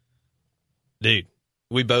 Dude,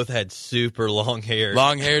 we both had super long hair.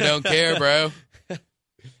 Long hair don't care, bro.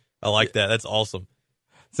 I like that. That's awesome.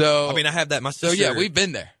 So I mean, I have that. My sister. So yeah, we've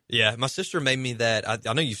been there. Yeah, my sister made me that. I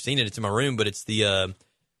know you've seen it. It's in my room, but it's the,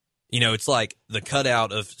 it's like the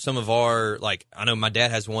cutout of some of our, like, I know my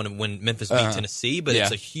dad has one of when Memphis beat Tennessee, but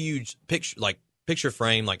it's a huge picture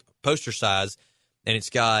frame, like poster size, and it's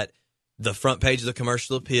got the front page of the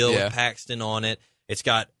Commercial Appeal with Paxton on it. It's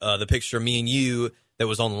got the picture of me and you that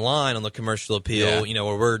was on the line on the Commercial Appeal,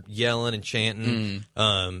 where we're yelling and chanting.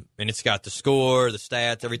 And it's got the score, the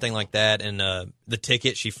stats, everything like that, and the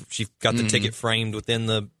ticket. She got the ticket framed within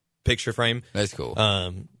the picture frame. That's cool. So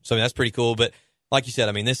I mean, that's pretty cool. But like you said,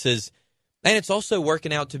 I mean, this is, and it's also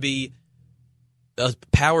working out to be a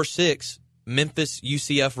Power 6 Memphis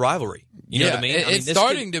UCF rivalry. You know what I mean? It's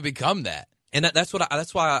starting to become that. And that's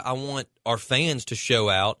why I want our fans to show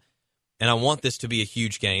out, and I want this to be a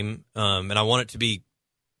huge game, and I want it to be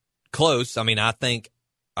close. I mean, my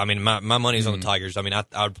money's on the Tigers. I mean, I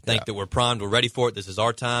think that we're primed, we're ready for it. This is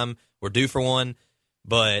our time. We're due for one.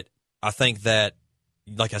 But I think that,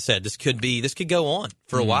 like I said, this could go on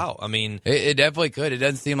for a while. I mean, it definitely could. It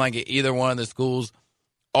doesn't seem like either one of the schools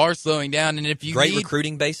are slowing down, and if you great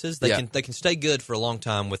recruiting bases, they can stay good for a long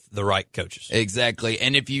time with the right coaches. Exactly.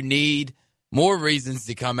 And if you need more reasons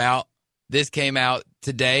to come out, this came out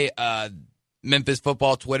today. Memphis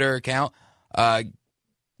football Twitter account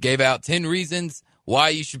gave out 10 reasons why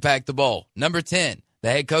you should pack the bowl. Number 10, the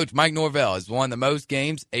head coach Mike Norvell has won the most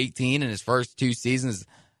games, 18 in his first 2 seasons,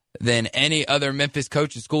 than any other Memphis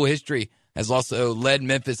coach in school history. Has also led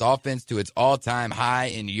Memphis offense to its all-time high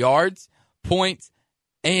in yards, points,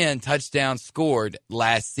 and touchdowns scored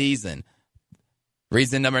last season.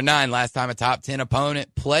 Reason number 9, last time a top 10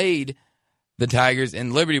 opponent played the Tigers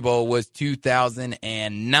in Liberty Bowl was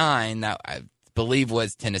 2009. That I believe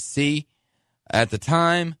was Tennessee at the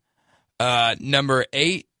time. Number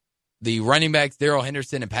 8, the running backs Darrell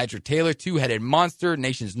Henderson and Patrick Taylor, 2-headed monster,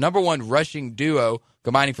 nation's #1 rushing duo,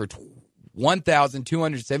 combining for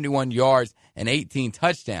 1,271 yards and 18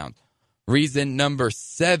 touchdowns. Reason number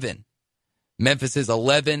 7, Memphis's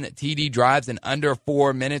 11 TD drives in under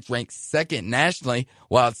 4 minutes ranks second nationally,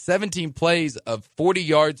 while 17 plays of 40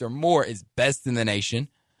 yards or more is best in the nation.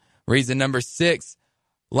 Reason number 6,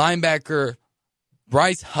 linebacker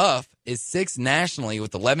Bryce Huff is 6th nationally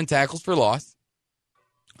with 11 tackles for loss.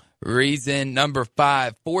 Reason number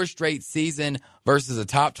 5, 4 straight season versus a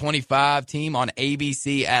top 25 team on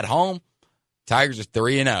ABC at home. Tigers are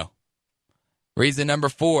 3-0. Reason number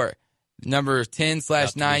 4, number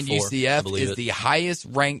 10/9 UCF is the highest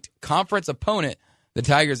ranked conference opponent the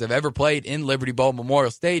Tigers have ever played in Liberty Bowl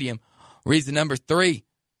Memorial Stadium. Reason number 3,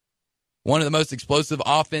 one of the most explosive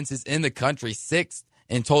offenses in the country, 6th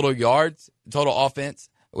in total offense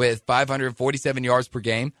with 547 yards per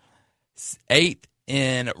game, 8th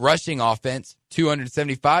in rushing offense,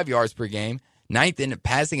 275 yards per game, 9th in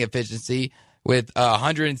passing efficiency with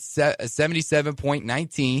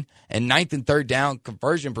 177.19, and 9th and third down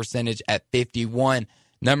conversion percentage at 51.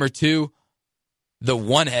 Number 2, the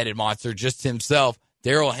one-headed monster, just himself,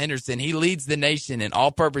 Darrell Henderson. He leads the nation in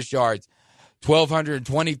all-purpose yards,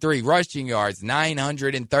 1,223 rushing yards,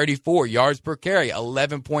 934 yards per carry,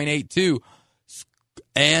 11.82,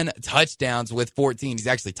 and touchdowns with 14. He's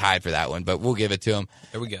actually tied for that one, but we'll give it to him.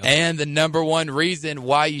 There we go. And the number 1 reason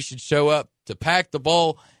why you should show up to pack the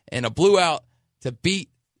bowl in a blue out to beat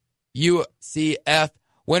UCF,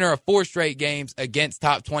 winner of 4 straight games against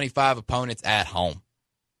top 25 opponents at home.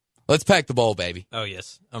 Let's pack the bowl, baby. Oh,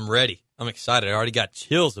 yes. I'm ready. I'm excited. I already got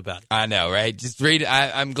chills about it. I know, right? Just read it.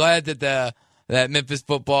 I'm glad that that Memphis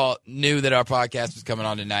football knew that our podcast was coming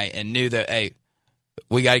on tonight and knew that, hey,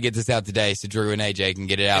 we got to get this out today so Drew and AJ can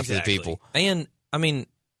get it out to the people. And, I mean,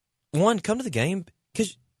 come to the game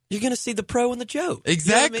because you're going to see the pro and the Joe. Exactly.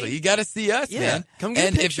 You know what I mean? You got to see us, man. Come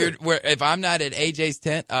get a picture. If I'm not at AJ's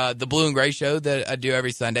tent, the Blue and Gray show that I do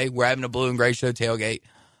every Sunday, we're having a Blue and Gray show tailgate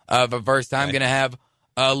for the first time. Going to have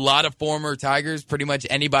a lot of former Tigers. Pretty much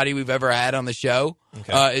anybody we've ever had on the show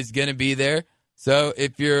is going to be there. So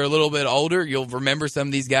if you're a little bit older, you'll remember some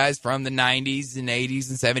of these guys from the 90s and 80s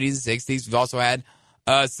and 70s and 60s. We've also had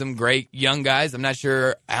some great young guys. I'm not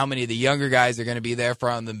sure how many of the younger guys are going to be there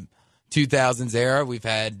from the 2000s era. We've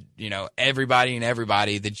had,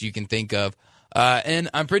 everybody that you can think of. And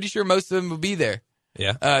I'm pretty sure most of them will be there.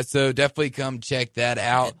 Yeah. So definitely come check that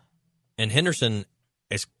out. And Henderson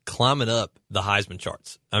is climbing up the Heisman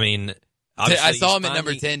charts. I mean, I saw him at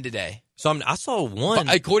number 10 today. So I saw one.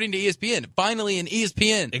 According to ESPN, finally an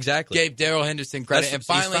ESPN gave Darrell Henderson credit, and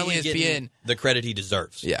finally ESPN the credit he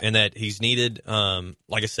deserves. Yeah. And that he's needed.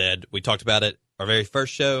 Like I said, we talked about it our very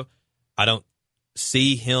first show. I don't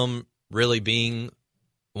see him really being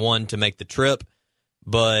one to make the trip,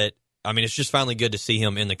 but I mean, it's just finally good to see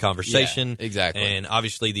him in the conversation. Yeah, exactly. And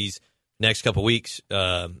obviously, these next couple weeks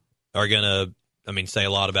are going to, I mean, say a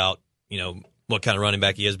lot about, what kind of running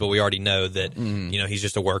back he is, but we already know that, he's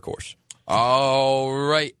just a workhorse. All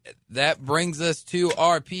right. That brings us to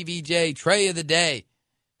our PVJ Tre of the Day.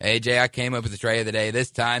 AJ, I came up with the Tre of the Day this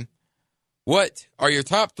time. What are your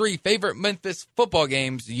top 3 favorite Memphis football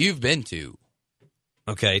games you've been to?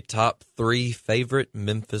 Okay, top 3 favorite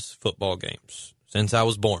Memphis football games since I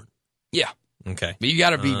was born. Yeah. Okay. But you got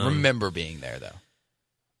to remember being there,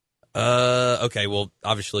 though. Okay, well,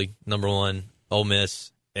 obviously, number 1, Ole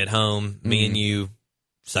Miss at home, me and you,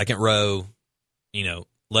 second row,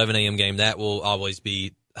 11 a.m. game. That will always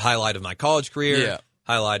be the highlight of my college career,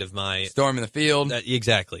 highlight of my... Storm in the field.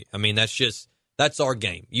 Exactly. I mean, that's our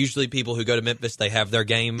game. Usually people who go to Memphis, they have their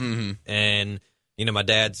game, and, my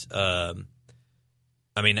dad's...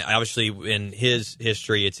 obviously, in his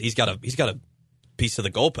history, he's got a piece of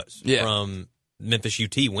the goalpost from Memphis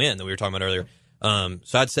UT win that we were talking about earlier.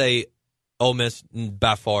 So I'd say Ole Miss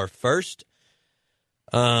by far first.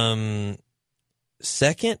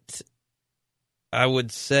 Second, I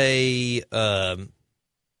would say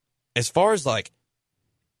as far as I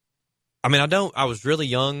was really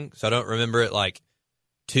young, so I don't remember it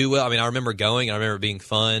too well. I mean, I remember going, and I remember it being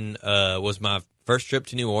fun. Was my first trip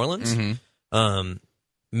to New Orleans.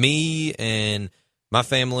 Me and my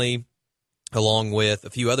family, along with a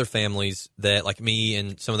few other families that, me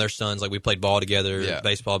and some of their sons, we played ball together,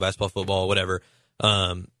 baseball, basketball, football, whatever.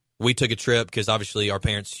 We took a trip because obviously our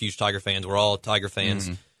parents, huge Tiger fans. We're all Tiger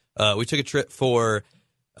fans. We took a trip for,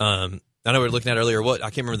 I know we were looking at earlier, I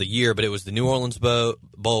can't remember the year, but it was the New Orleans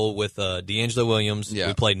Bowl with D'Angelo Williams. Yeah.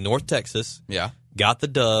 We played North Texas. Yeah. Got the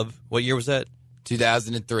dub. What year was that?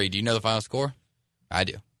 2003. Do you know the final score? I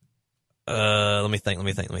do. Let me think. I'm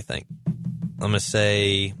going to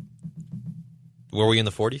say, were we in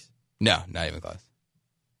the 40s? No, not even close.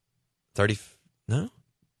 30? No?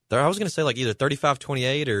 I was going to say either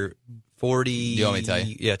 35-28 or 40. Do you want me to tell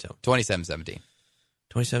you? Yeah, tell me. 27-17.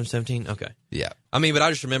 27-17? Okay. Yeah. I mean, but I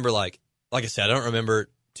just remember, like I said, I don't remember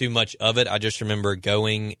too much of it. I just remember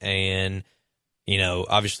going and,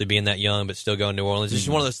 obviously being that young, but still going to New Orleans. It's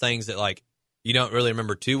just one of those things that, you don't really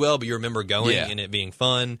remember too well, but you remember going and it being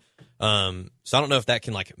fun. So I don't know if that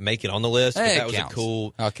can, make it on the list, but that was counts. a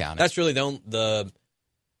cool... I'll count it. That's really the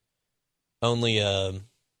only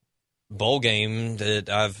bowl game that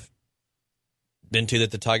I've been to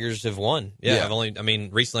that the Tigers have won. Yeah.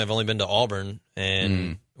 Recently I've only been to Auburn,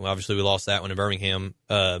 and obviously we lost that one in Birmingham.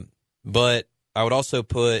 But I would also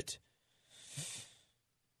put,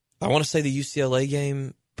 I want to say the UCLA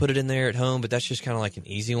game, put it in there at home, but that's just kind of an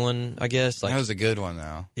easy one, I guess. That was a good one,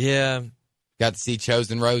 though. Yeah. Got to see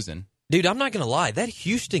Chosen Rosen. Dude, I'm not going to lie. That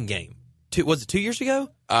Houston game, was it 2 years ago?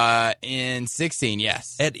 In 16,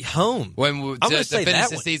 yes. At home. When to finish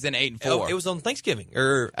the season 8-4. It was on Thanksgiving,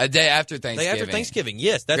 or a day after Thanksgiving. Day after Thanksgiving.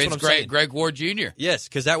 Yes, that's what I'm saying. Greg Ward Jr. Yes,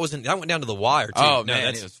 because that went down to the wire too. Oh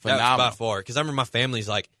man, it was phenomenal. That was by far. Because I remember my family's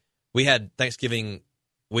we had Thanksgiving.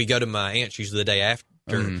 We go to my aunt's usually the day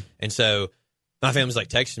after, and so my family's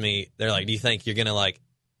texting me. They're like, "Do you think you're gonna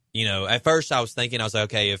At first, I was thinking,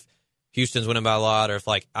 okay, if Houston's winning by a lot, or if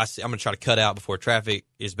I'm gonna try to cut out before traffic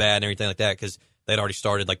is bad and everything like that, because they'd already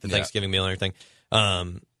started the Thanksgiving meal and everything.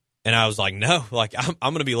 And I was like, no, I'm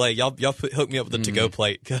going to be late. Y'all hook me up with a to-go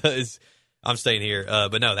plate because I'm staying here.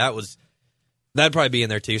 But no, that'd probably be in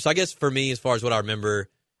there too. So I guess for me, as far as what I remember,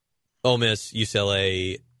 Ole Miss,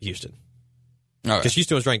 UCLA, Houston. Because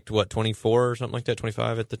Houston was ranked, 24 or something like that,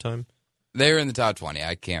 25 at the time? They were in the top 20.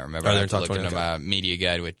 I can't remember. Oh, I they're have in to top look 20. into my media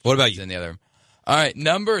guide, which what about is you? In the other room. All right,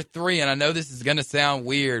 number 3, and I know this is going to sound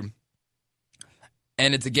weird,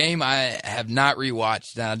 and it's a game I have not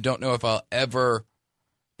rewatched, and I don't know if I'll ever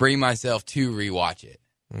bring myself to rewatch it.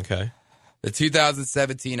 Okay. The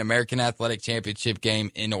 2017 American Athletic Championship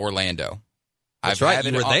game in Orlando. That's right,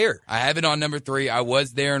 you were there. I have it on number 3. I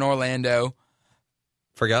was there in Orlando.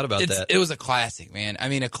 Forgot about that. It was a classic, man. I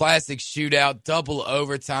mean, a classic shootout, double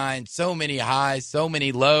overtime, so many highs, so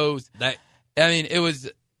many lows. It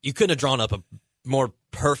was... You couldn't have drawn up a more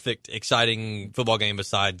perfect, exciting football game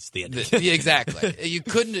besides the ending. Exactly.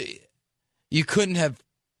 You couldn't have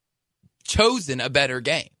chosen a better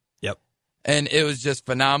game. Yep. And it was just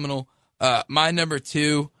phenomenal. My number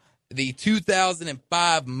 2, the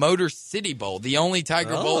 2005 Motor City Bowl, the only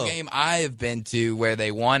Tiger Bowl game I have been to where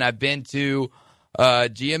they won. I've been to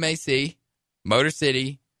GMAC, Motor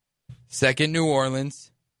City, second New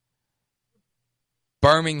Orleans,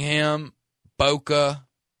 Birmingham, Boca,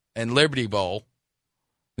 and Liberty Bowl.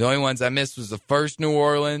 The only ones I missed was the first New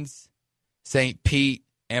Orleans, St. Pete,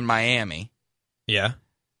 and Miami. Yeah.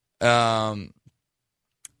 I'm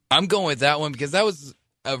going with that one because that was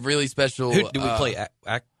a really special. Who did we play?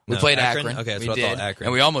 We played Akron. Okay, that's we what did. I thought. Akron.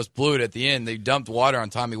 And we almost blew it at the end. They dumped water on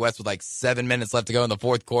Tommy West with like 7 minutes left to go in the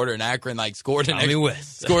fourth quarter, and Akron scored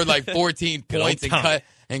like 14 points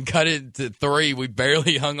and cut it to 3. We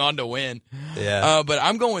barely hung on to win. Yeah. But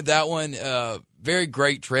I'm going with that one. Very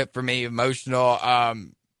great trip for me, emotional.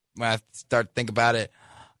 When I start to think about it,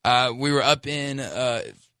 we were up in.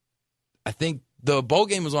 I think the bowl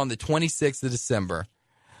game was on the 26th of December.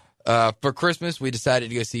 For Christmas, we decided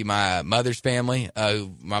to go see my mother's family.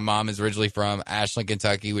 My mom is originally from Ashland,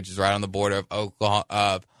 Kentucky, which is right on the border of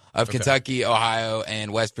Oklahoma, of Kentucky, Ohio,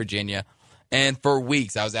 and West Virginia. And for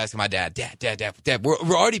weeks, I was asking my dad, we're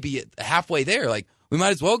already be halfway there. Like, we might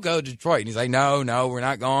as well go to Detroit. And he's like, no, we're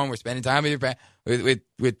not going. We're spending time with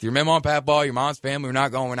with your mom and papa, your mom's family. We're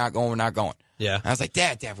not going. Yeah. And I was like,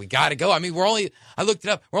 Dad, we got to go. I mean, I looked it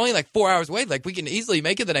up. We're only like 4 hours away. Like, we can easily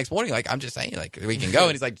make it the next morning. Like, I'm just saying, like, we can go.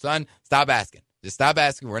 And he's like, son, stop asking. Just stop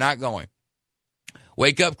asking. We're not going.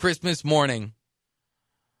 Wake up Christmas morning.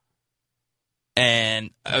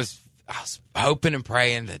 And I was hoping and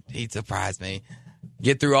praying that he'd surprise me.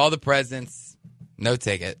 Get through all the presents. No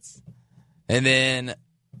tickets. And then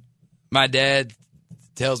my dad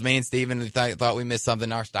tells me and Steven thought we missed something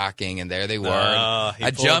in our stocking, and there they were.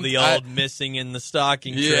 He pulled the old missing in the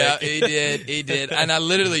stocking trick. Yeah, he did. And I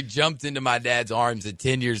literally jumped into my dad's arms at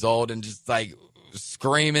 10 years old and just like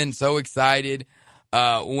screaming, so excited.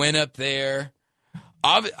 Went up there.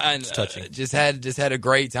 It's touching. Just had a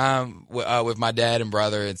great time with my dad and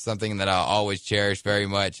brother. It's something that I always cherish very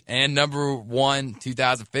much. And number 1,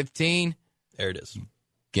 2015. There it is.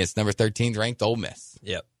 Against number 13 ranked Ole Miss.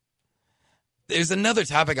 Yep. There's another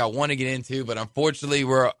topic I want to get into, but unfortunately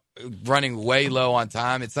we're running way low on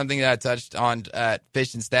time. It's something that I touched on at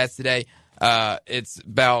Fish and Stats today. It's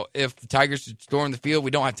about if the Tigers should storm the field.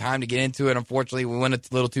 We don't have time to get into it. Unfortunately, we went a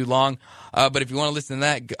little too long. But if you want to listen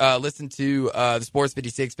to that, listen to the Sports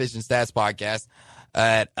 56 Fish and Stats podcast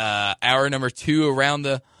at hour number 2 around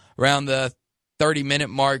the 30-minute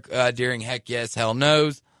mark during Heck Yes, Hell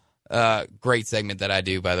No's. Great segment that I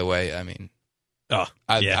do, by the way. I mean,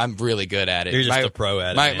 I'm really good at it. You're just a pro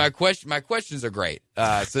at it. My questions are great.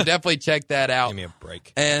 So definitely check that out. Give me a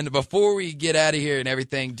break. And before we get out of here and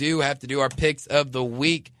everything, do have to do our picks of the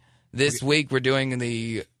week. This week we're doing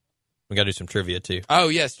we got to do some trivia too. Oh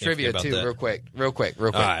yes, trivia too. Real quick.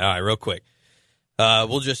 All right, real quick. I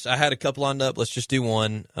had a couple lined up. Let's just do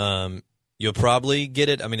one. You'll probably get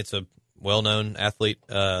it. I mean, it's a well-known athlete.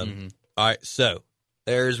 All right, so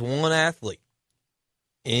there's one athlete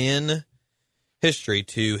in history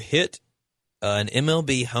to hit an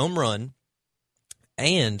MLB home run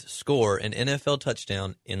and score an NFL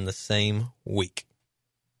touchdown in the same week.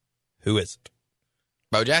 Who is it?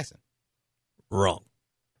 Bo Jackson. Wrong.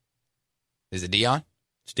 Is it Deion?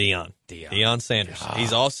 It's Deion Sanders. God.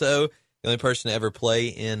 He's also the only person to ever play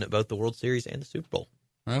in both the World Series and the Super Bowl.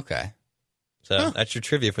 Okay. So that's your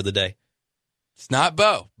trivia for the day. It's not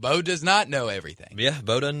Bo. Bo does not know everything. Yeah,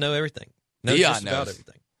 Bo doesn't know everything. Deion knows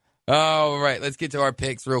everything. All right, let's get to our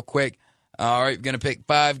picks real quick. All right, we're going to pick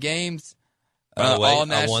 5 games. By the way,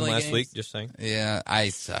 all I won games. last week, just saying. Yeah, I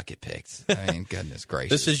suck at picks. I mean, goodness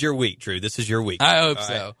gracious. This is your week, Drew. This is your week. I hope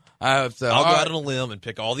so. I'll go out on a limb and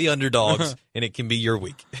pick all the underdogs, and it can be your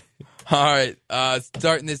week. All right,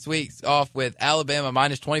 starting this week off with Alabama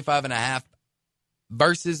minus 25.5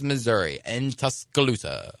 versus Missouri in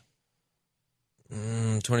Tuscaloosa.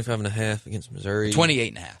 25.5 against Missouri.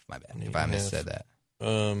 28.5, my bad, if I missaid that.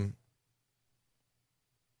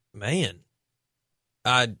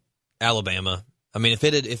 Alabama. I mean, if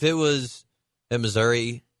it was at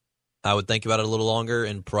Missouri, I would think about it a little longer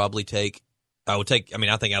and probably I think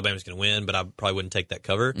Alabama's going to win, but I probably wouldn't take that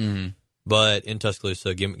cover. Mm-hmm. But in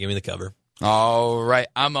Tuscaloosa, give me the cover. All right.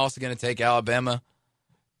 I'm also going to take Alabama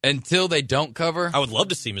until they don't cover. I would love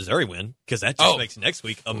to see Missouri win because that just makes next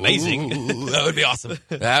week amazing. Ooh, that would be awesome.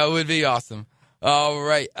 That would be awesome. All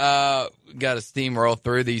right. Got to steamroll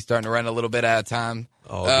through these, starting to run a little bit out of time.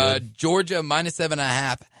 Georgia minus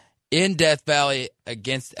 7.5 in Death Valley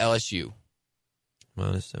against LSU.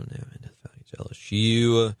 Minus 7.5 in Death Valley against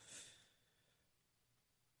LSU.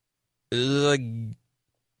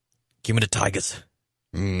 Give me the Tigers.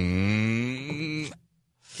 Give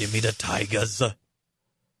me the Tigers.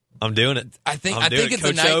 I'm doing it. I think it's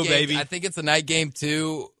a night game. Baby. I think it's a night game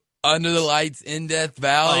too. Under the lights in Death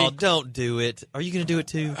Valley. Oh, don't do it. Are you going to do it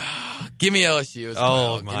too? Give me LSU as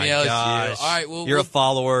well. Oh, my gosh. All right, you're a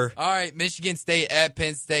follower. All right, Michigan State at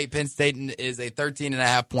Penn State. Penn State is a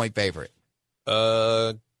 13.5-point favorite.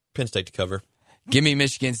 Penn State to cover. Give me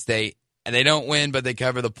Michigan State. And they don't win, but they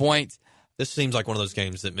cover the points. This seems like one of those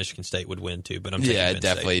games that Michigan State would win too, but I'm taking Yeah, Penn it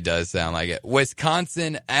definitely State. does sound like it.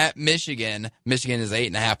 Wisconsin at Michigan. Michigan is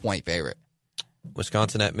 8.5-point favorite.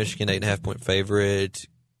 Wisconsin at Michigan, 8.5-point favorite.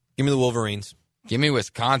 Give me the Wolverines. Give me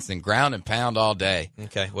Wisconsin, ground and pound all day.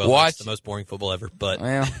 Okay, well, that's the most boring football ever, but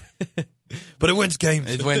Well, but it wins games.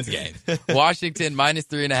 it wins games. Washington minus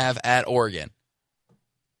 3.5 at Oregon.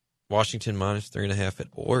 Washington minus 3.5 at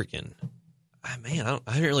Oregon. Man,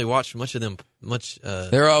 I haven't really watched much of them.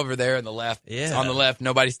 They're over there on the left. Yeah. On the left,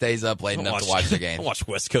 nobody stays up late enough to watch the game. I watch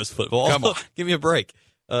West Coast football. Come on. Give me a break.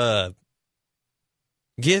 Give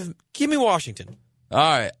me Washington. All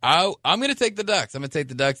right, I'm going to take the Ducks. I'm going to take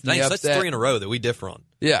the Ducks. Thanks. That's 3 in a row that we differ on.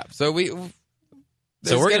 Yeah, so we're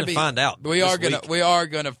going to find out. We are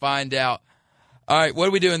going to find out. All right, what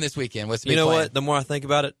are we doing this weekend? What's the big plan? What? The more I think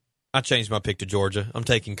about it, I changed my pick to Georgia. I'm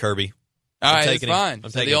taking Kirby. All right, that's fine.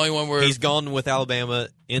 So the only one he's gone with Alabama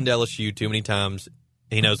into LSU too many times.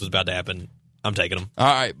 He knows what's about to happen. I'm taking him. All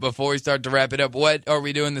right, before we start to wrap it up, what are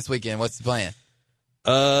we doing this weekend? What's the plan?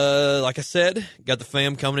 Like I said, got the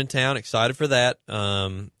fam coming in town. Excited for that.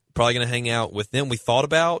 Probably going to hang out with them. We thought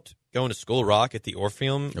about going to School of Rock at the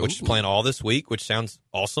Orpheum, which is playing all this week, which sounds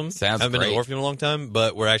awesome. Haven't been to the Orpheum in a long time,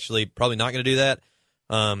 but we're actually probably not going to do that.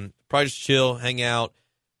 Probably just chill, hang out.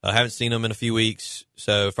 Haven't seen them in a few weeks.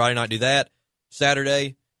 So Friday night, do that.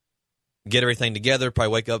 Saturday, get everything together.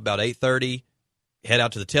 Probably wake up about 8:30, head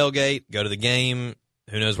out to the tailgate, go to the game.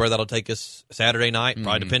 Who knows where that'll take us Saturday night,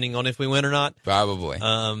 probably depending on if we win or not. Probably.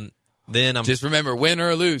 Then I'm just remember, win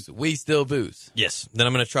or lose, we still booze. Yes. Then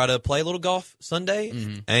I'm going to try to play a little golf Sunday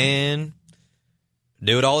and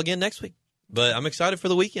do it all again next week. But I'm excited for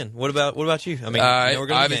the weekend. What about you? I mean, we're going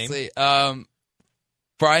to obviously.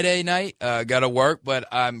 Friday night, got to work, but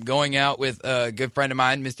I'm going out with a good friend of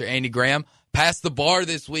mine, Mr. Andy Graham. Passed the bar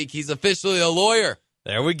this week. He's officially a lawyer.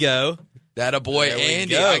 There we go. That a boy,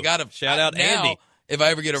 Andy. Go. I got to shout out now, Andy. If I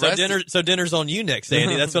ever get arrested, so dinner's on you next,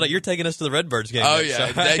 Andy. That's what you're taking us to the Redbirds game. Oh next, yeah,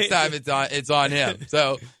 right? next time it's on him.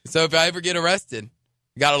 So if I ever get arrested,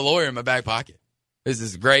 got a lawyer in my back pocket. This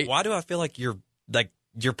is great. Why do I feel like you're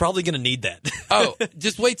probably going to need that? Oh,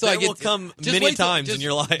 just wait till I get. Will come many times in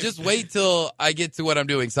your life. Just wait till I get to what I'm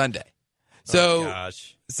doing Sunday. So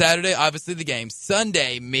gosh. Saturday, obviously the game.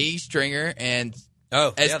 Sunday, me, Stringer, and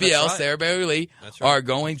SBL, right. Sarah Barry Lee, are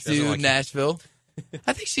going to like Nashville.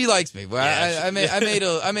 I think she likes me. I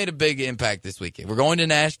made a big impact this weekend. We're going to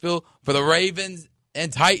Nashville for the Ravens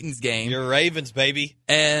and Titans game. You're Ravens, baby.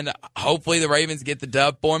 And hopefully the Ravens get the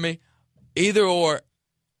dub for me. Either or,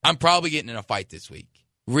 I'm probably getting in a fight this week.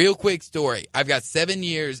 Real quick story. I've got 7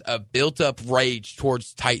 years of built-up rage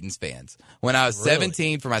towards Titans fans. When I was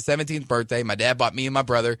 17, for my 17th birthday, my dad bought me and my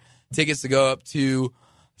brother tickets to go up to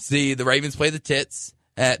see the Ravens play the Tits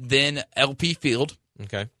at then LP Field.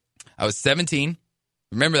 Okay. I was 17.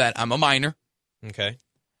 Remember that. I'm a minor. Okay.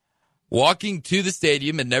 Walking to the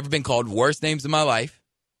stadium, had never been called worse names in my life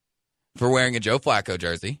for wearing a Joe Flacco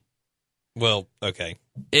jersey. Well, okay.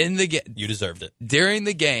 You deserved it. During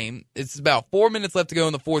the game, it's about 4 minutes left to go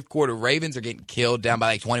in the fourth quarter. Ravens are getting killed down by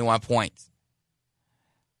like 21 points.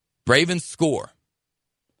 Ravens score.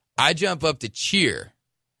 I jump up to cheer,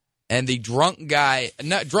 and the drunk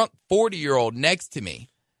 40-year-old next to me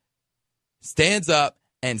stands up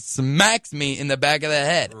and smacks me in the back of the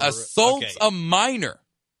head, assaults a minor,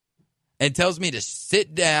 and tells me to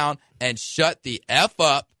sit down and shut the F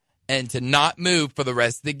up and to not move for the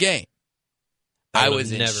rest of the game. I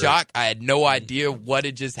was in shock. I had no idea what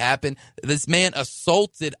had just happened. This man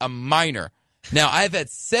assaulted a minor. Now, I've had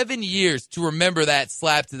 7 years to remember that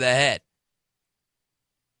slap to the head.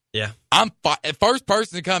 Yeah. First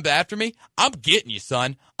person to come after me, I'm getting you,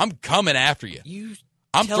 son. I'm coming after you.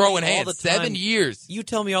 I'm throwing hands. 7 years. You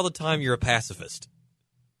tell me all the time you're a pacifist.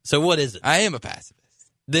 So what is it? I am a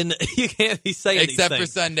pacifist. Then you can't be saying except these for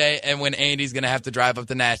things. Sunday and when Andy's going to have to drive up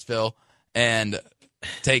to Nashville and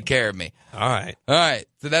take care of me. All right.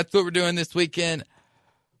 So that's what we're doing this weekend.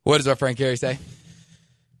 What does our friend Carrie say?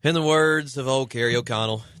 In the words of old Carrie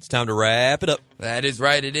O'Connell, it's time to wrap it up. That is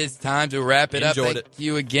right. It is time to wrap it up. Enjoyed Thank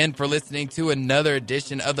you again for listening to another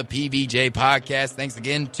edition of the PVJ Podcast. Thanks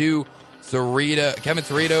again to Kevin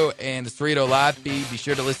Cerrito and the Cerrito Live feed. Be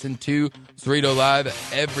sure to listen to Cerrito Live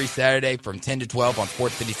every Saturday from 10 to 12 on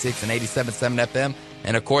Sports 56 and 87.7 FM.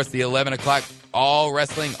 And, of course, the 11 o'clock all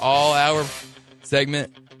wrestling, all-hour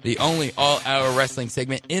segment, the only all-hour wrestling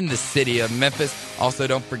segment in the city of Memphis. Also,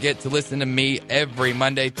 don't forget to listen to me every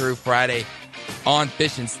Monday through Friday on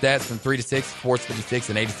Fish and Stats from 3 to 6, Sports 56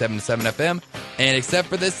 and 87.7 FM. And except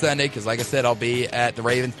for this Sunday, because like I said, I'll be at the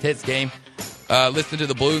Ravens Tits game. Listen to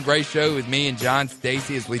the Blue and Gray Show with me and John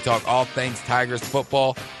Stacy as we talk all things Tigers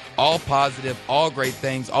football all positive, all great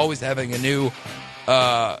things. Always having a new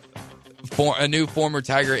former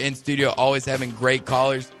Tiger in studio. Always having great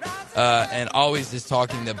callers, and always just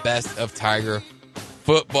talking the best of Tiger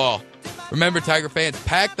football. Remember, Tiger fans,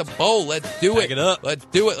 pack the bowl. Let's do it. Pack it up. Let's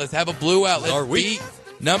do it. Let's have a blue out. Let's Our week. beat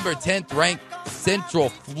number 10th ranked Central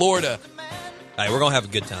Florida. Hey, we're going to have a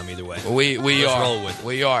good time either way. We Let's are. roll with it.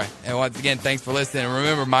 We are. And once again, thanks for listening. And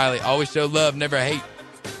remember, Miley, always show love, never hate.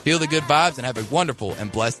 Feel the good vibes, and have a wonderful and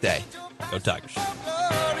blessed day. Go Tigers.